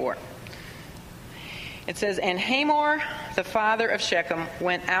 24. It says, "And Hamor, the father of Shechem,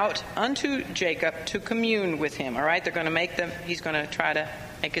 went out unto Jacob to commune with him." All right, he's going to try to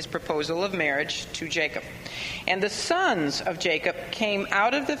make his proposal of marriage to Jacob. "And the sons of Jacob came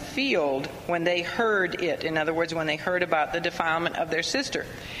out of the field when they heard it." In other words, when they heard about the defilement of their sister.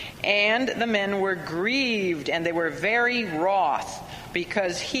 "And the men were grieved, and they were very wroth,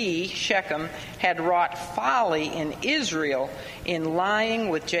 because he, Shechem, had wrought folly in Israel in lying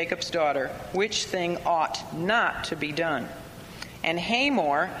with Jacob's daughter, which thing ought not to be done. And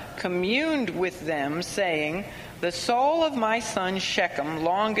Hamor communed with them, saying, The soul of my son Shechem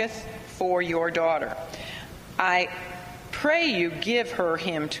longeth for your daughter. I pray you give her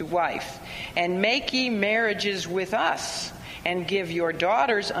him to wife, and make ye marriages with us, and give your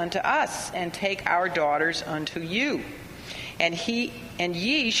daughters unto us, and take our daughters unto you. And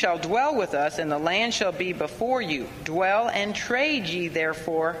ye shall dwell with us, and the land shall be before you. Dwell and trade ye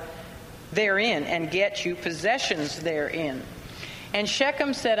therefore therein, and get you possessions therein. And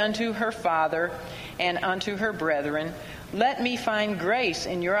Shechem said unto her father and unto her brethren, Let me find grace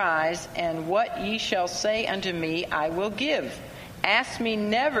in your eyes, and what ye shall say unto me I will give. Ask me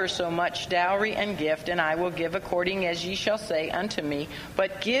never so much dowry and gift, and I will give according as ye shall say unto me,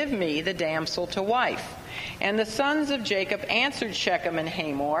 but give me the damsel to wife. And the sons of Jacob answered Shechem and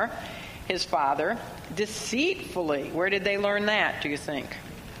Hamor, his father, deceitfully. Where did they learn that, do you think?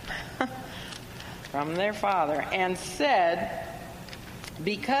 From their father. And said,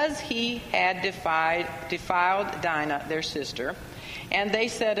 because he had defiled Dinah, their sister. And they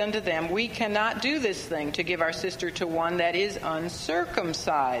said unto them, We cannot do this thing, to give our sister to one that is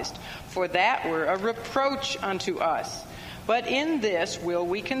uncircumcised, for that were a reproach unto us. But in this will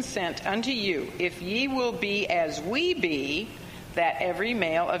we consent unto you, if ye will be as we be, that every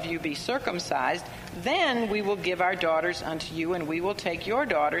male of you be circumcised, then we will give our daughters unto you, and we will take your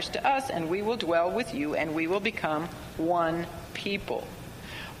daughters to us, and we will dwell with you, and we will become one people.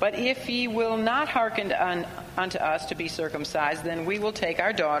 But if ye will not hearken unto us to be circumcised, then we will take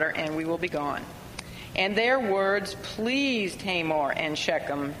our daughter, and we will be gone. And their words pleased Hamor and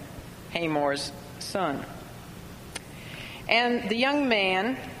Shechem, Hamor's son. And the young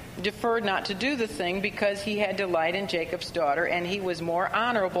man deferred not to do the thing, because he had delight in Jacob's daughter, and he was more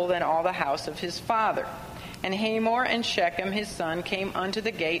honorable than all the house of his father. And Hamor and Shechem his son came unto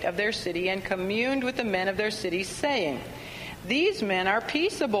the gate of their city, and communed with the men of their city, saying, These men are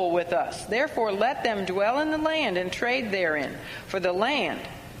peaceable with us. Therefore let them dwell in the land, and trade therein. For the land,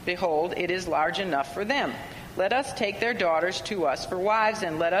 behold, it is large enough for them. Let us take their daughters to us for wives,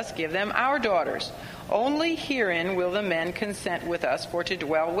 and let us give them our daughters. Only herein will the men consent with us for to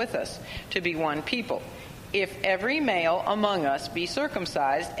dwell with us, to be one people. If every male among us be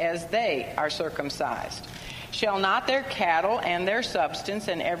circumcised, as they are circumcised. Shall not their cattle and their substance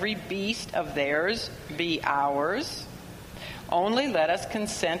and every beast of theirs be ours? Only let us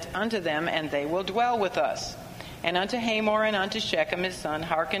consent unto them, and they will dwell with us. And unto Hamor and unto Shechem his son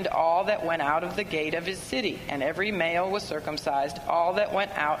hearkened all that went out of the gate of his city, and every male was circumcised, all that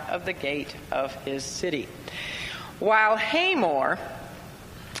went out of the gate of his city. While Hamor,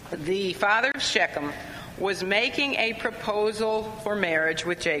 the father of Shechem, was making a proposal for marriage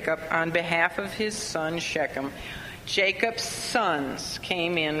with Jacob on behalf of his son Shechem, Jacob's sons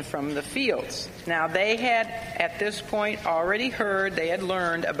came in from the fields. Now they had, at this point, already heard, they had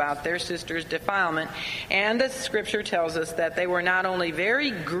learned about their sister's defilement, and the scripture tells us that they were not only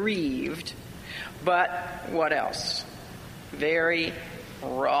very grieved, but what else? Very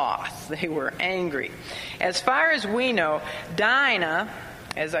wroth. They were angry. As far as we know, Dinah,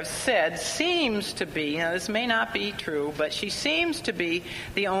 as I've said, seems to be, now this may not be true, but she seems to be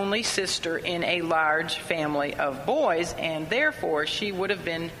the only sister in a large family of boys, and therefore she would have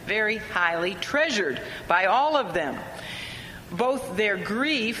been very highly treasured by all of them. Both their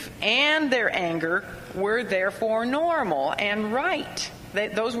grief and their anger were therefore normal and right.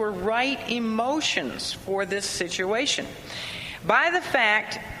 Those were right emotions for this situation. By the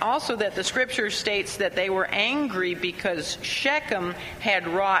fact also that the scripture states that they were angry because Shechem had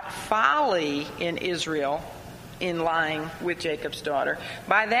wrought folly in Israel in lying with Jacob's daughter.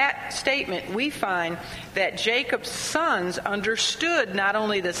 By that statement, we find that Jacob's sons understood not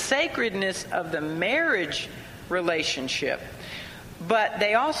only the sacredness of the marriage relationship, but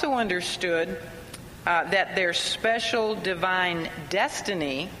they also understood that their special divine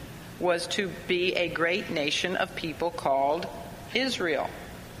destiny was to be a great nation of people called Israel.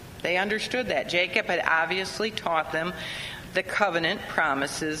 They understood that. Jacob had obviously taught them the covenant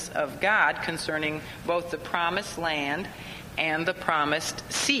promises of God concerning both the promised land and the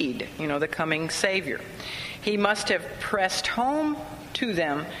promised seed, the coming Savior. He must have pressed home to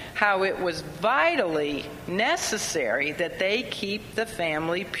them how it was vitally necessary that they keep the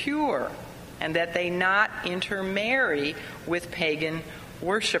family pure and that they not intermarry with pagan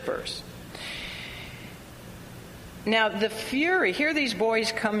worshipers. Now, the fury, here these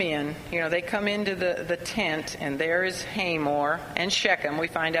boys come in, they come into the tent, and there is Hamor and Shechem. We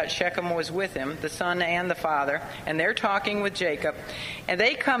find out Shechem was with him, the son and the father, and they're talking with Jacob. And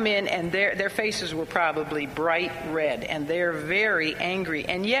they come in, and their faces were probably bright red, and they're very angry.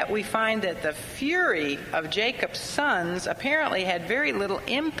 And yet we find that the fury of Jacob's sons apparently had very little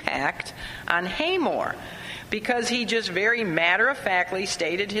impact on Hamor, because he just very matter-of-factly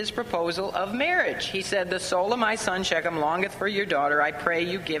stated his proposal of marriage. He said, "The soul of my son Shechem longeth for your daughter. I pray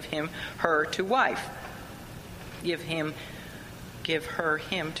you give her to wife." Give her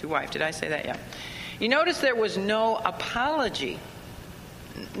him to wife. Did I say that? Yeah. You notice there was no apology,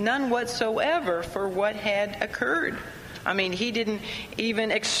 none whatsoever, for what had occurred. He didn't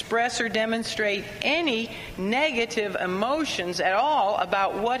even express or demonstrate any negative emotions at all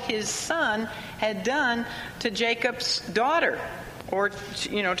about what his son had done to Jacob's daughter or,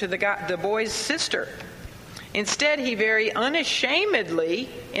 to the boy's sister. Instead, he very unashamedly,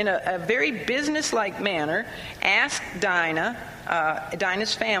 in a very businesslike manner, asked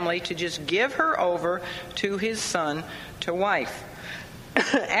Dinah's family to just give her over to his son to wife.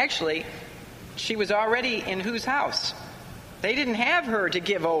 Actually, she was already in whose house? They didn't have her to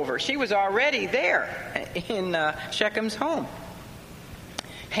give over. She was already there in Shechem's home.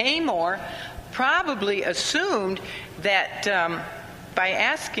 Hamor probably assumed that by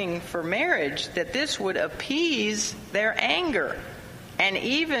asking for marriage, that this would appease their anger and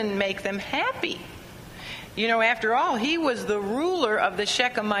even make them happy. After all, he was the ruler of the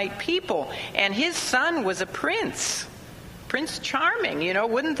Shechemite people, and his son was a prince. Prince Charming,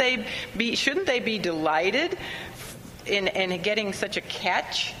 shouldn't they be delighted in getting such a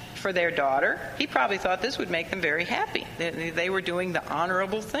catch for their daughter? He probably thought this would make them very happy. They were doing the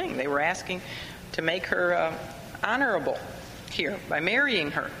honorable thing. They were asking to make her honorable here by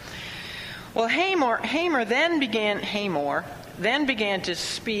marrying her. Well, Hamor then began to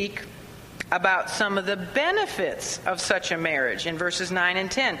speak about some of the benefits of such a marriage in verses 9 and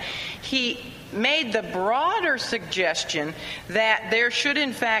 10. He made the broader suggestion that there should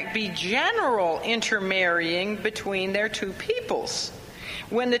in fact be general intermarrying between their two peoples.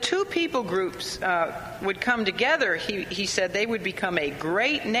 When the two people groups would come together, he said they would become a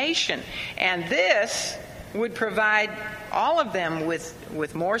great nation, and this would provide all of them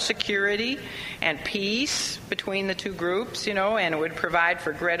with more security and peace between the two groups, and it would provide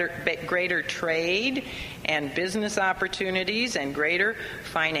for greater trade and business opportunities and greater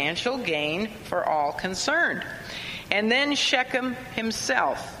financial gain for all concerned. And then Shechem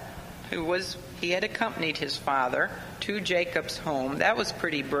himself, he had accompanied his father to Jacob's home. That was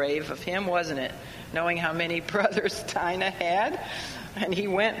pretty brave of him, wasn't it? Knowing how many brothers Dinah had. And he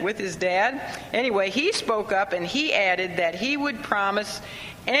went with his dad. Anyway, he spoke up and he added that he would promise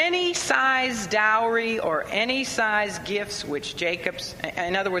any size dowry or any size gifts which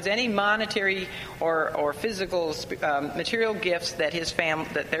in other words, any monetary or physical material gifts that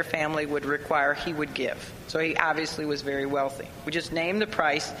their family would require, he would give. So he obviously was very wealthy. We just named the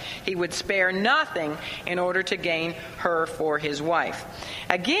price. He would spare nothing in order to gain her for his wife.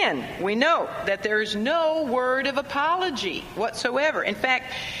 Again, we note that there's no word of apology whatsoever. In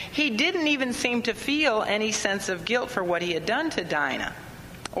fact, he didn't even seem to feel any sense of guilt for what he had done to Dinah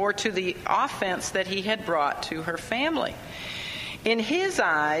or to the offense that he had brought to her family. In his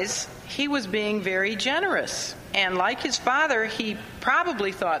eyes, he was being very generous. And like his father, he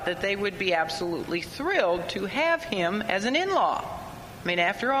probably thought that they would be absolutely thrilled to have him as an in-law. I mean,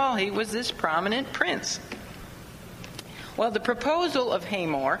 after all, he was this prominent prince. Well, the proposal of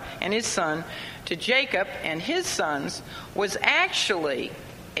Hamor and his son to Jacob and his sons was actually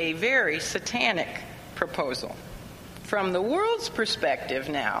a very satanic proposal. From the world's perspective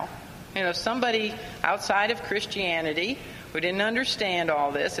now, somebody outside of Christianity who didn't understand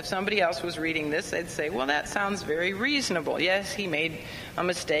all this, if somebody else was reading this, they'd say, well, that sounds very reasonable. Yes, he made a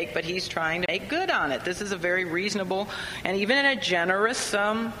mistake, but he's trying to make good on it. This is a very reasonable and even a generous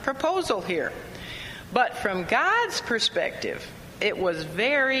proposal here. But from God's perspective, it was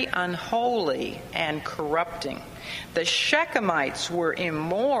very unholy and corrupting. The Shechemites were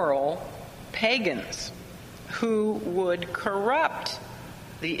immoral pagans who would corrupt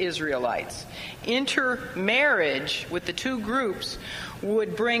the Israelites. Intermarriage with the two groups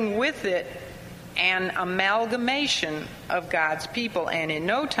would bring with it an amalgamation of God's people, and in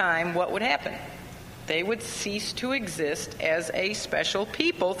no time, what would happen? They would cease to exist as a special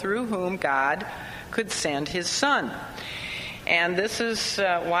people through whom God could send his son. And this is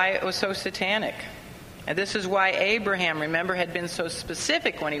why it was so satanic. And this is why Abraham, remember, had been so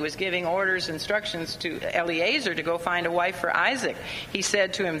specific when he was giving instructions to Eliezer to go find a wife for Isaac. He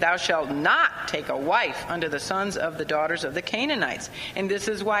said to him, "Thou shalt not take a wife unto the sons of the daughters of the Canaanites." And this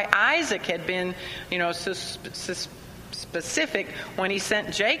is why Isaac had been, so specific when he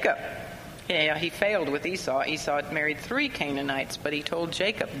sent Jacob. He failed with Esau. Esau had married 3 Canaanites, but he told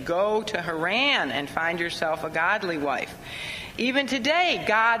Jacob, "Go to Haran and find yourself a godly wife." Even today,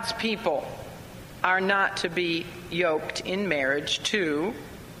 God's people are not to be yoked in marriage to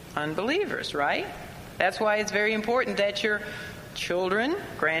unbelievers, right? That's why it's very important that your children,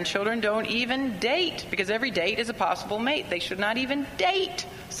 grandchildren, don't even date, because every date is a possible mate. They should not even date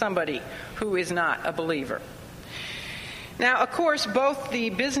somebody who is not a believer. Now, of course, both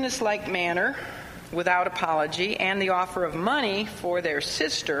the businesslike manner, without apology, and the offer of money for their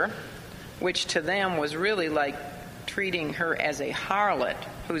sister, which to them was really like treating her as a harlot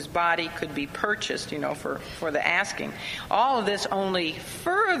whose body could be purchased, for the asking. All of this only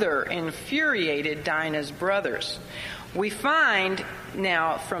further infuriated Dinah's brothers. We find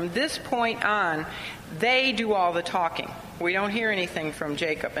now from this point on, they do all the talking. We don't hear anything from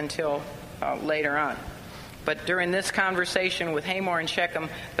Jacob until later on. But during this conversation with Hamor and Shechem,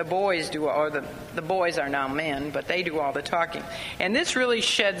 the boys do, or the boys are now men, but they do all the talking. And this really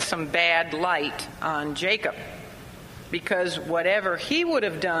sheds some bad light on Jacob, because whatever he would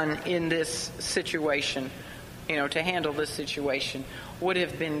have done in this situation, to handle this situation, would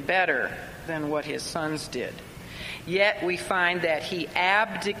have been better than what his sons did. Yet we find that he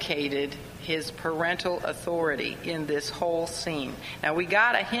abdicated his parental authority in this whole scene. Now, we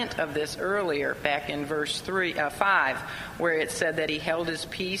got a hint of this earlier back in verse 5, where it said that he held his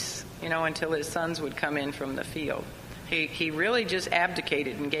peace, until his sons would come in from the field. He really just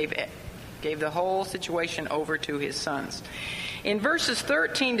abdicated and gave the whole situation over to his sons. In verses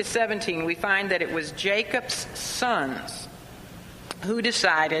 13 to 17, we find that it was Jacob's sons who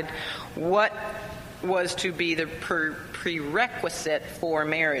decided what was to be the prerequisite for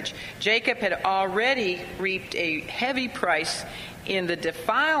marriage. Jacob had already reaped a heavy price in the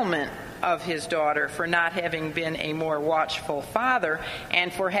defilement of his daughter for not having been a more watchful father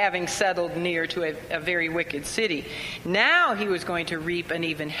and for having settled near to a very wicked city. Now he was going to reap an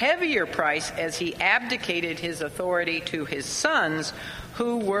even heavier price as he abdicated his authority to his sons,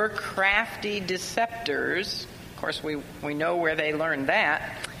 who were crafty deceptors. Of course, we know where they learned that.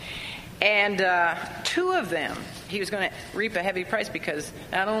 And 2 of them, he was going to reap a heavy price, because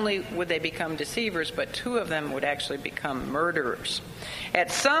not only would they become deceivers, but 2 of them would actually become murderers.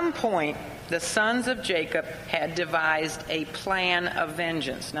 At some point, the sons of Jacob had devised a plan of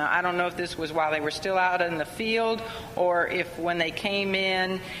vengeance. Now, I don't know if this was while they were still out in the field, or if when they came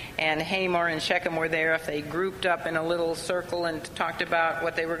in and Hamor and Shechem were there, if they grouped up in a little circle and talked about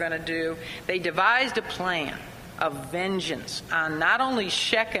what they were going to do. They devised a plan of vengeance on not only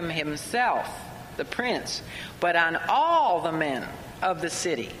Shechem himself, the prince, but on all the men of the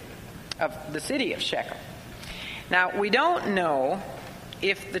city of Shechem. Now, we don't know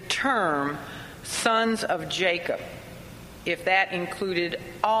if the term sons of Jacob, if that included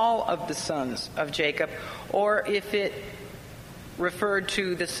all of the sons of Jacob, or if it referred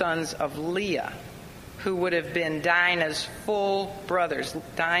to the sons of Leah, who would have been Dinah's full brothers.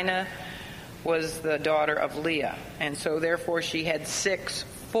 Dinah was the daughter of Leah, and so therefore she had 6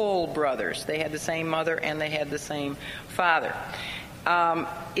 full brothers. They had the same mother and they had the same father.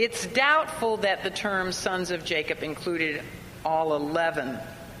 It's doubtful that the term sons of Jacob included all 11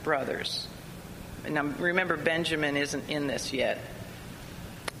 brothers. Now remember, Benjamin isn't in this yet.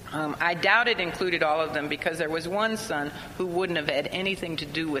 I doubt it included all of them, because there was one son who wouldn't have had anything to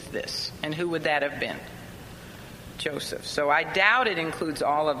do with this. And who would that have been? Joseph. So I doubt it includes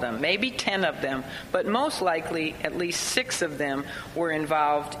all of them. Maybe 10 of them, but most likely at least 6 of them were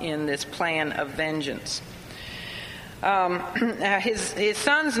involved in this plan of vengeance. His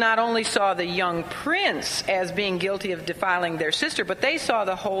sons not only saw the young prince as being guilty of defiling their sister, but they saw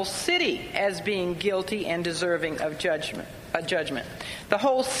the whole city as being guilty and deserving of judgment. The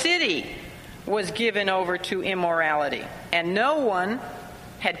whole city was given over to immorality, and no one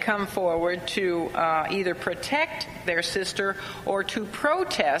had come forward to either protect their sister or to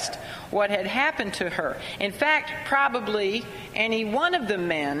protest what had happened to her. In fact, probably any one of the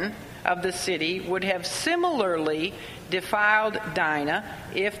men of the city would have similarly defiled Dinah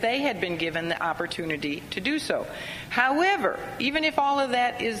if they had been given the opportunity to do so. However, even if all of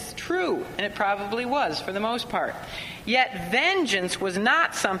that is true, and it probably was for the most part, yet vengeance was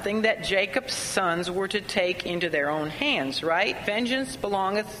not something that Jacob's sons were to take into their own hands, right? Vengeance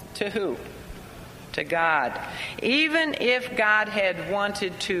belongeth to who? To God. Even if God had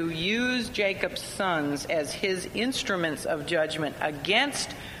wanted to use Jacob's sons as his instruments of judgment against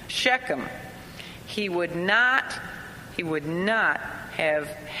Shechem, he would not have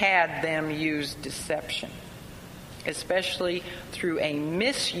had them use deception, especially through a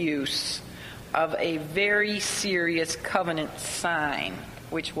misuse of a very serious covenant sign,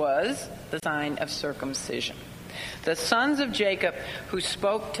 which was the sign of circumcision. The sons of Jacob who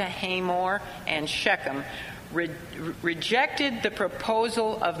spoke to Hamor and Shechem rejected the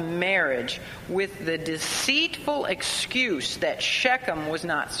proposal of marriage with the deceitful excuse that Shechem was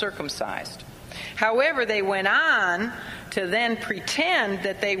not circumcised. However, they went on to then pretend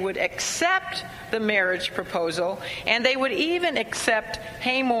that they would accept the marriage proposal, and they would even accept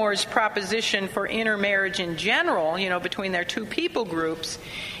Hamor's proposition for intermarriage in general, between their 2 people groups,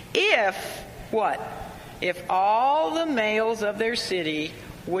 if what? If all the males of their city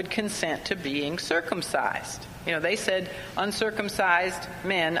would consent to being circumcised. They said uncircumcised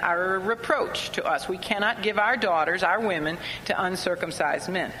men are a reproach to us. We cannot give our daughters, our women, to uncircumcised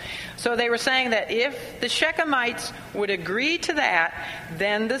men. So they were saying that if the Shechemites would agree to that,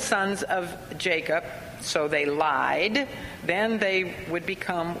 then the sons of Jacob, so they lied, then they would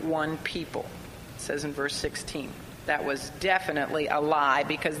become one people. It says in verse 16. That was definitely a lie,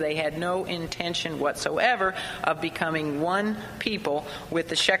 because they had no intention whatsoever of becoming one people with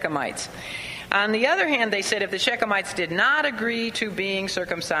the Shechemites. On the other hand, they said if the Shechemites did not agree to being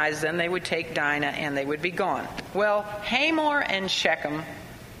circumcised, then they would take Dinah and they would be gone. Well, Hamor and Shechem,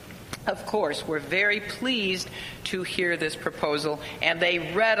 of course, were very pleased to hear this proposal, and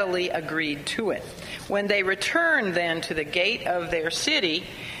they readily agreed to it. When they returned then to the gate of their city,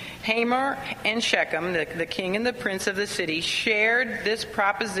 Hamor and Shechem, the king and the prince of the city, shared this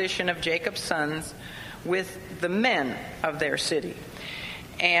proposition of Jacob's sons with the men of their city.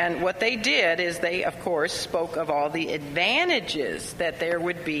 And what they did is they, of course, spoke of all the advantages that there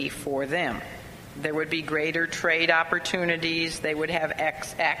would be for them. There would be greater trade opportunities. They would have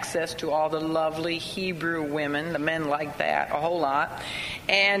access to all the lovely Hebrew women. The men liked that a whole lot.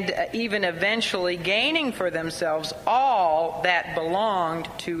 And even eventually gaining for themselves all that belonged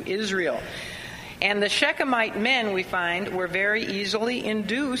to Israel. And the Shechemite men, we find, were very easily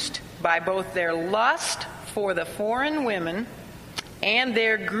induced by both their lust for the foreign women and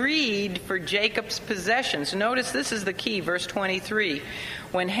their greed for Jacob's possessions. Notice this is the key, verse 23.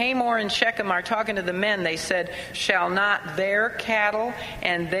 When Hamor and Shechem are talking to the men, they said, "Shall not their cattle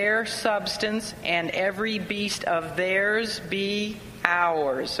and their substance and every beast of theirs be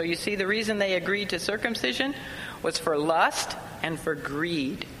ours?" So you see, the reason they agreed to circumcision was for lust and for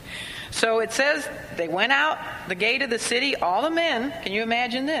greed. So it says they went out the gate of the city, all the men, can you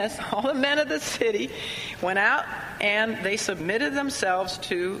imagine this? All the men of the city went out and they submitted themselves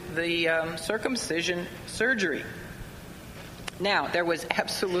to the circumcision surgery. Now, there was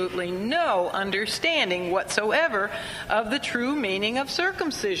absolutely no understanding whatsoever of the true meaning of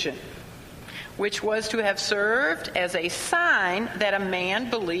circumcision, which was to have served as a sign that a man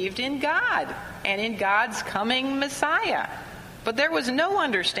believed in God and in God's coming Messiah. But there was no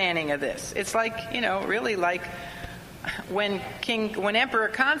understanding of this. It's like, really like when Emperor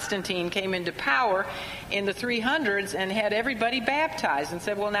Constantine came into power in the 300s and had everybody baptized and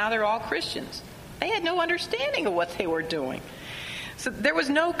said, well, now they're all Christians. They had no understanding of what they were doing. So there was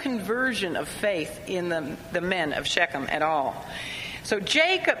no conversion of faith in the men of Shechem at all. So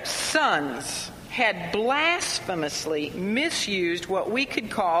Jacob's sons had blasphemously misused what we could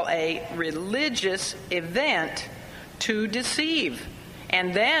call a religious event to deceive.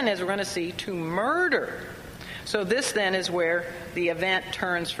 And then, as we're going to see, to murder. So this then is where the event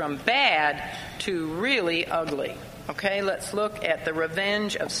turns from bad to really ugly. Okay, let's look at the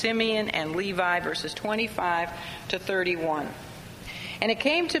revenge of Simeon and Levi, verses 25 to 31. And it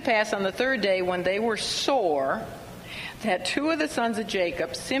came to pass on the third day, when they were sore, that two of the sons of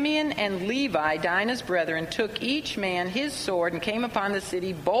Jacob, Simeon and Levi, Dinah's brethren, took each man his sword and came upon the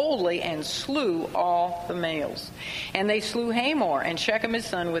city boldly and slew all the males. And they slew Hamor and Shechem his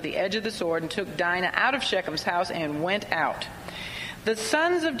son with the edge of the sword, and took Dinah out of Shechem's house and went out. The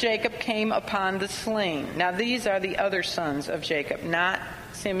sons of Jacob came upon the slain. Now these are the other sons of Jacob, not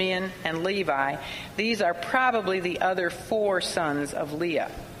Simeon and Levi. These are probably the other four sons of Leah.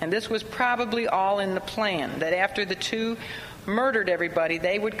 And this was probably all in the plan, that after the two murdered everybody,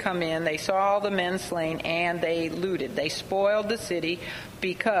 they would come in, they saw all the men slain, and they looted. They spoiled the city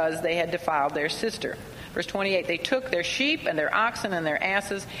because they had defiled their sister. Verse 28, they took their sheep and their oxen and their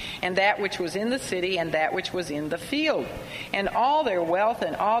asses, and that which was in the city and that which was in the field. And all their wealth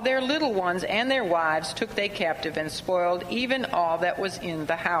and all their little ones and their wives took they captive, and spoiled even all that was in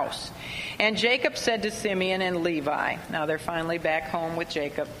the house. And Jacob said to Simeon and Levi, now they're finally back home with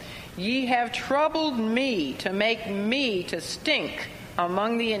Jacob, ye have troubled me to make me to stink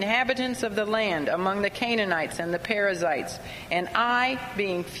among the inhabitants of the land, among the Canaanites and the Perizzites. And I,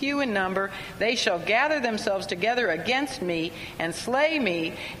 being few in number, they shall gather themselves together against me and slay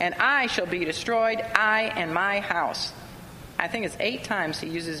me, and I shall be destroyed, I and my house. I think it's 8 times he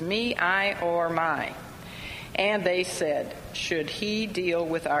uses me, I, or my. And they said, should he deal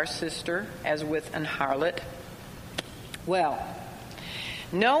with our sister as with an harlot? Well,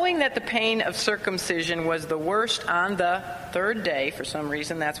 knowing that the pain of circumcision was the worst on the third day, for some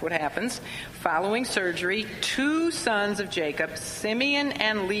reason that's what happens, following surgery, 2 sons of Jacob, Simeon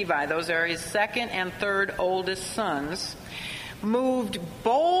and Levi, those are his second and third oldest sons, moved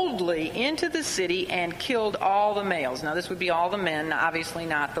boldly into the city and killed all the males. Now this would be all the men, obviously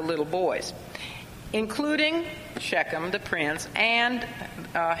not the little boys, including Shechem, the prince, and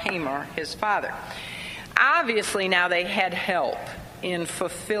Hamor, his father. Obviously now they had help in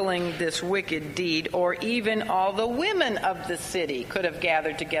fulfilling this wicked deed, or even all the women of the city could have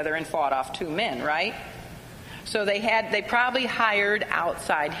gathered together and fought off 2 men, right? So they probably hired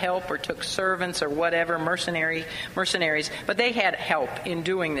outside help or took servants or whatever, mercenaries, but they had help in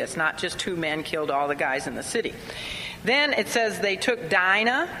doing this. Not just 2 men killed all the guys in the city. Then it says they took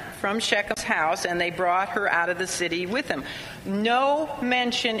Dinah from Shechem's house and they brought her out of the city with them. No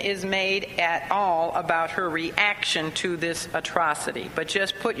mention is made at all about her reaction to this atrocity, but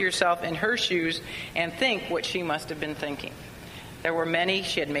just put yourself in her shoes and think what she must have been thinking.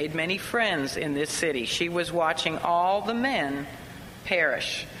 She had made many friends in this city. She was watching all the men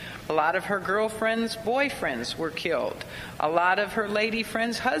perish. A lot of her girlfriends' boyfriends were killed. A lot of her lady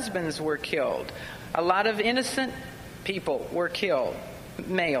friends' husbands were killed. A lot of innocent people were killed.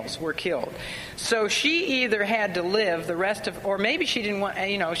 Males were killed. So she either had to live the rest of, or maybe she didn't want,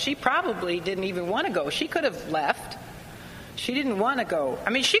 she probably didn't even want to go. She could have left. She didn't want to go. I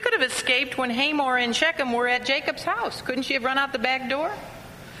mean, she could have escaped when Hamor and Shechem were at Jacob's house. Couldn't she have run out the back door?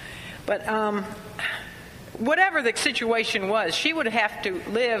 But whatever the situation was, she would have to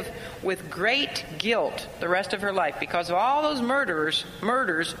live with great guilt the rest of her life, because of all those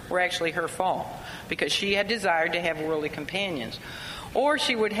murders were actually her fault, because she had desired to have worldly companions. Or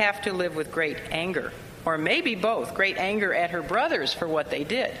she would have to live with great anger, or maybe both, great anger at her brothers for what they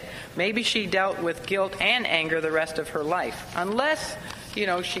did. Maybe she dealt with guilt and anger the rest of her life, unless,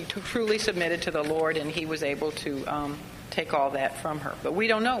 she truly submitted to the Lord and he was able to take all that from her. But we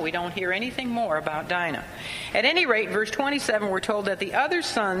don't know. We don't hear anything more about Dinah. At any rate, verse 27, we're told that the other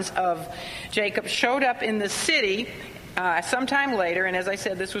sons of Jacob showed up in the city sometime later, and as I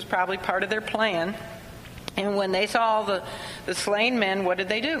said, this was probably part of their plan. And when they saw the slain men, what did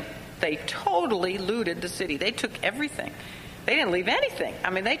they do? They totally looted the city. They took everything. They didn't leave anything.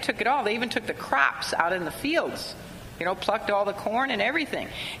 I mean, they took it all. They even took the crops out in the fields, plucked all the corn and everything.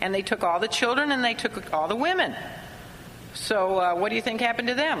 And they took all the children and they took all the women. So what do you think happened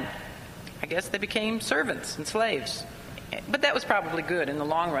to them? I guess they became servants and slaves. But that was probably good in the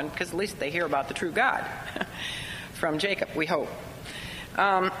long run, because at least they hear about the true God from Jacob, we hope.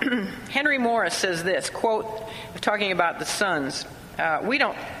 Henry Morris says this, quote, talking about the sons, we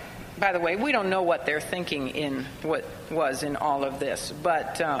don't know what they're thinking in what was in all of this,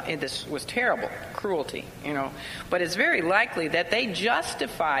 but this was terrible cruelty, But it's very likely that they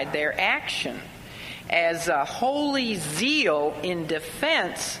justified their action as a holy zeal in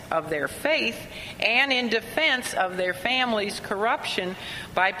defense of their faith and in defense of their family's corruption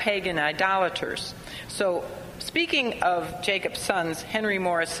by pagan idolaters. So, speaking of Jacob's sons, Henry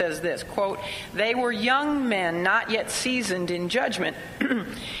Morris says this, quote, "They were young men not yet seasoned in judgment,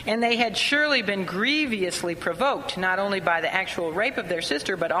 and they had surely been grievously provoked, not only by the actual rape of their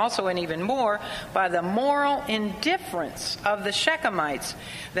sister, but also and even more by the moral indifference of the Shechemites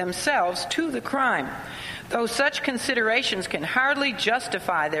themselves to the crime. Though such considerations can hardly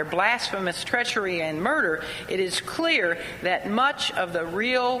justify their blasphemous treachery and murder, it is clear that much of the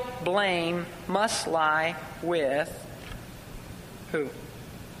real blame must lie with who?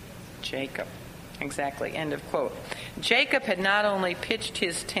 Jacob." Exactly. End of quote. Jacob had not only pitched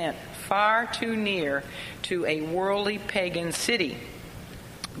his tent far too near to a worldly pagan city,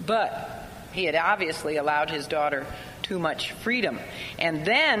 but he had obviously allowed his daughter too much freedom. And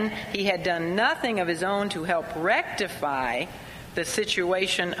then he had done nothing of his own to help rectify the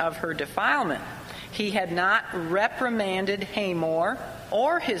situation of her defilement. He had not reprimanded Hamor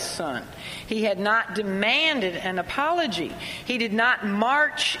or his son. He had not demanded an apology. He did not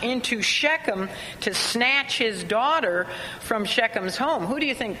march into Shechem to snatch his daughter from Shechem's home. Who do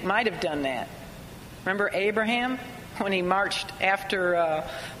you think might have done that? Remember Abraham? When he marched after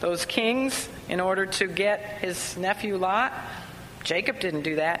those kings in order to get his nephew Lot? Jacob didn't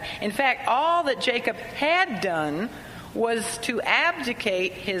do that. In fact, all that Jacob had done was to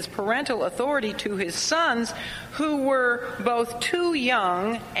abdicate his parental authority to his sons, who were both too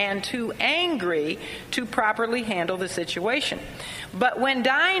young and too angry to properly handle the situation. But when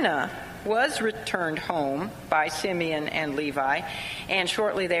Dinah was returned home by Simeon and Levi, and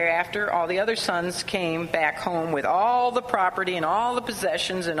shortly thereafter all the other sons came back home with all the property and all the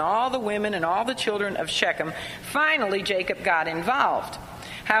possessions and all the women and all the children of Shechem, finally Jacob got involved.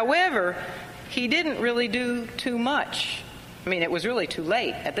 However, he didn't really do too much. I mean, it was really too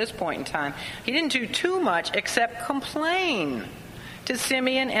late at this point in time. He didn't do too much except complain to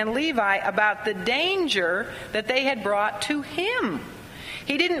Simeon and Levi about the danger that they had brought to him.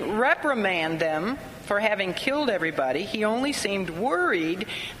 He didn't reprimand them for having killed everybody. He only seemed worried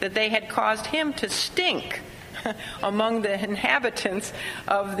that they had caused him to stink among the inhabitants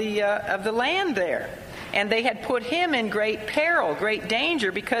of the land there. And they had put him in great peril, great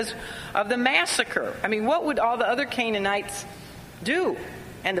danger because of the massacre. I mean, what would all the other Canaanites do?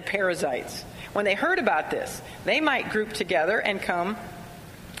 And the Perizzites. When they heard about this, they might group together and come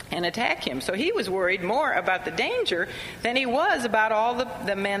and attack him. So he was worried more about the danger than he was about all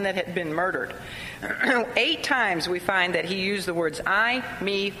the men that had been murdered. 8 times we find that he used the words I,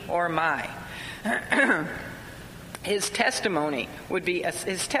 me, or my. His testimony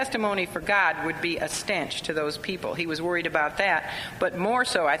for God would be a stench to those people. He was worried about that, but more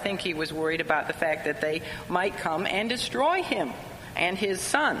so, I think he was worried about the fact that they might come and destroy him and his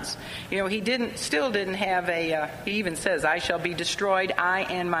sons. He still didn't have he even says, I shall be destroyed, I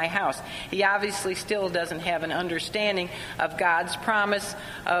and my house. He obviously still doesn't have an understanding of God's promise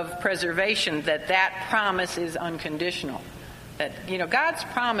of preservation, that promise is unconditional. That, God's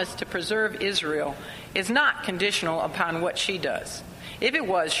promise to preserve Israel is not conditional upon what she does. If it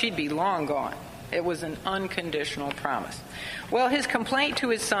was, she'd be long gone. It was an unconditional promise. Well, his complaint to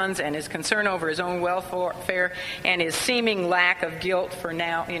his sons and his concern over his own welfare and his seeming lack of guilt for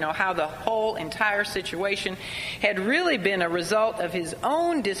now, how the whole entire situation had really been a result of his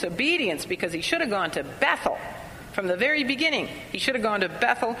own disobedience, because he should have gone to Bethel. From the very beginning, he should have gone to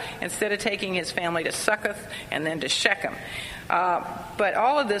Bethel instead of taking his family to Succoth and then to Shechem. But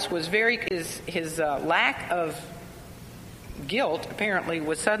all of this was his lack of guilt, apparently,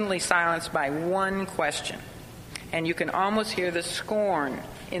 was suddenly silenced by one question. And you can almost hear the scorn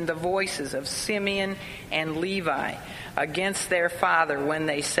in the voices of Simeon and Levi against their father when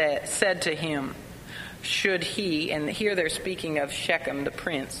they said to him, should he, and here they're speaking of Shechem, the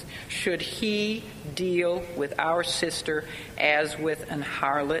prince, should he deal with our sister as with an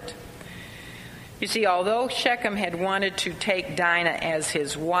harlot? You see, although Shechem had wanted to take Dinah as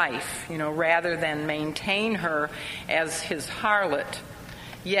his wife, rather than maintain her as his harlot,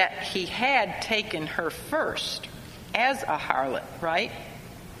 yet he had taken her first as a harlot, right?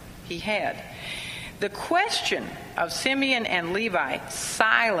 He had. The question of Simeon and Levi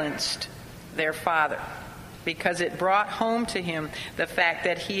silenced their father. because it brought home to him the fact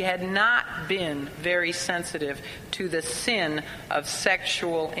that he had not been very sensitive to the sin of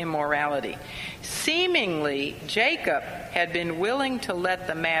sexual immorality. Seemingly, Jacob had been willing to let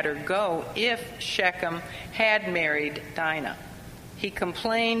the matter go if Shechem had married Dinah. He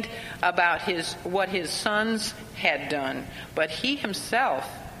complained about what his sons had done, but he himself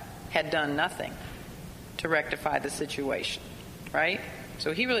had done nothing to rectify the situation, right?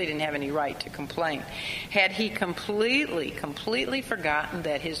 So he really didn't have any right to complain. Had he completely forgotten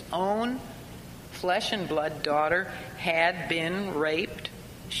that his own flesh and blood daughter had been raped?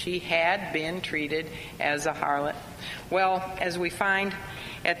 She had been treated as a harlot. Well, as we find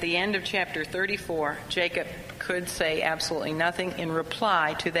at the end of chapter 34, Jacob could say absolutely nothing in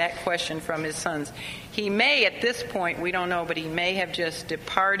reply to that question from his sons. He may, at this point, we don't know, but he may have just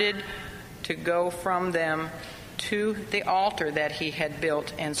departed to go from them to the altar that he had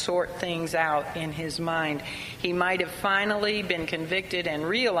built and sort things out in his mind. He might have finally been convicted and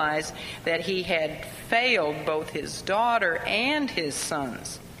realized that he had failed both his daughter and his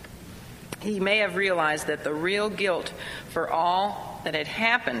sons. He may have realized that the real guilt for all that had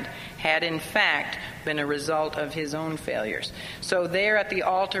happened had in fact been a result of his own failures. So there at the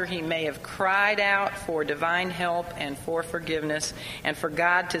altar he may have cried out for divine help and for forgiveness and for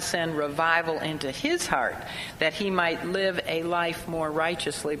God to send revival into his heart that he might live a life more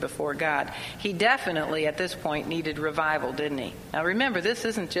righteously before God. He definitely at this point needed revival, didn't he? Now remember, this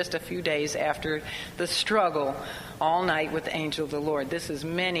isn't just a few days after the struggle all night with the angel of the Lord. This is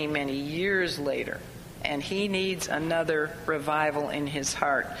many, many years later. And he needs another revival in his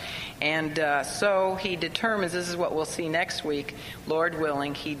heart. And so he determines, this is what we'll see next week, Lord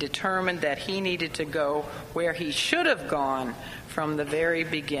willing, he determined that he needed to go where he should have gone from the very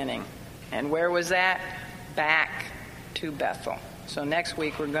beginning. And where was that? Back to Bethel. So next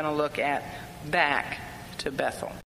week we're going to look at back to Bethel.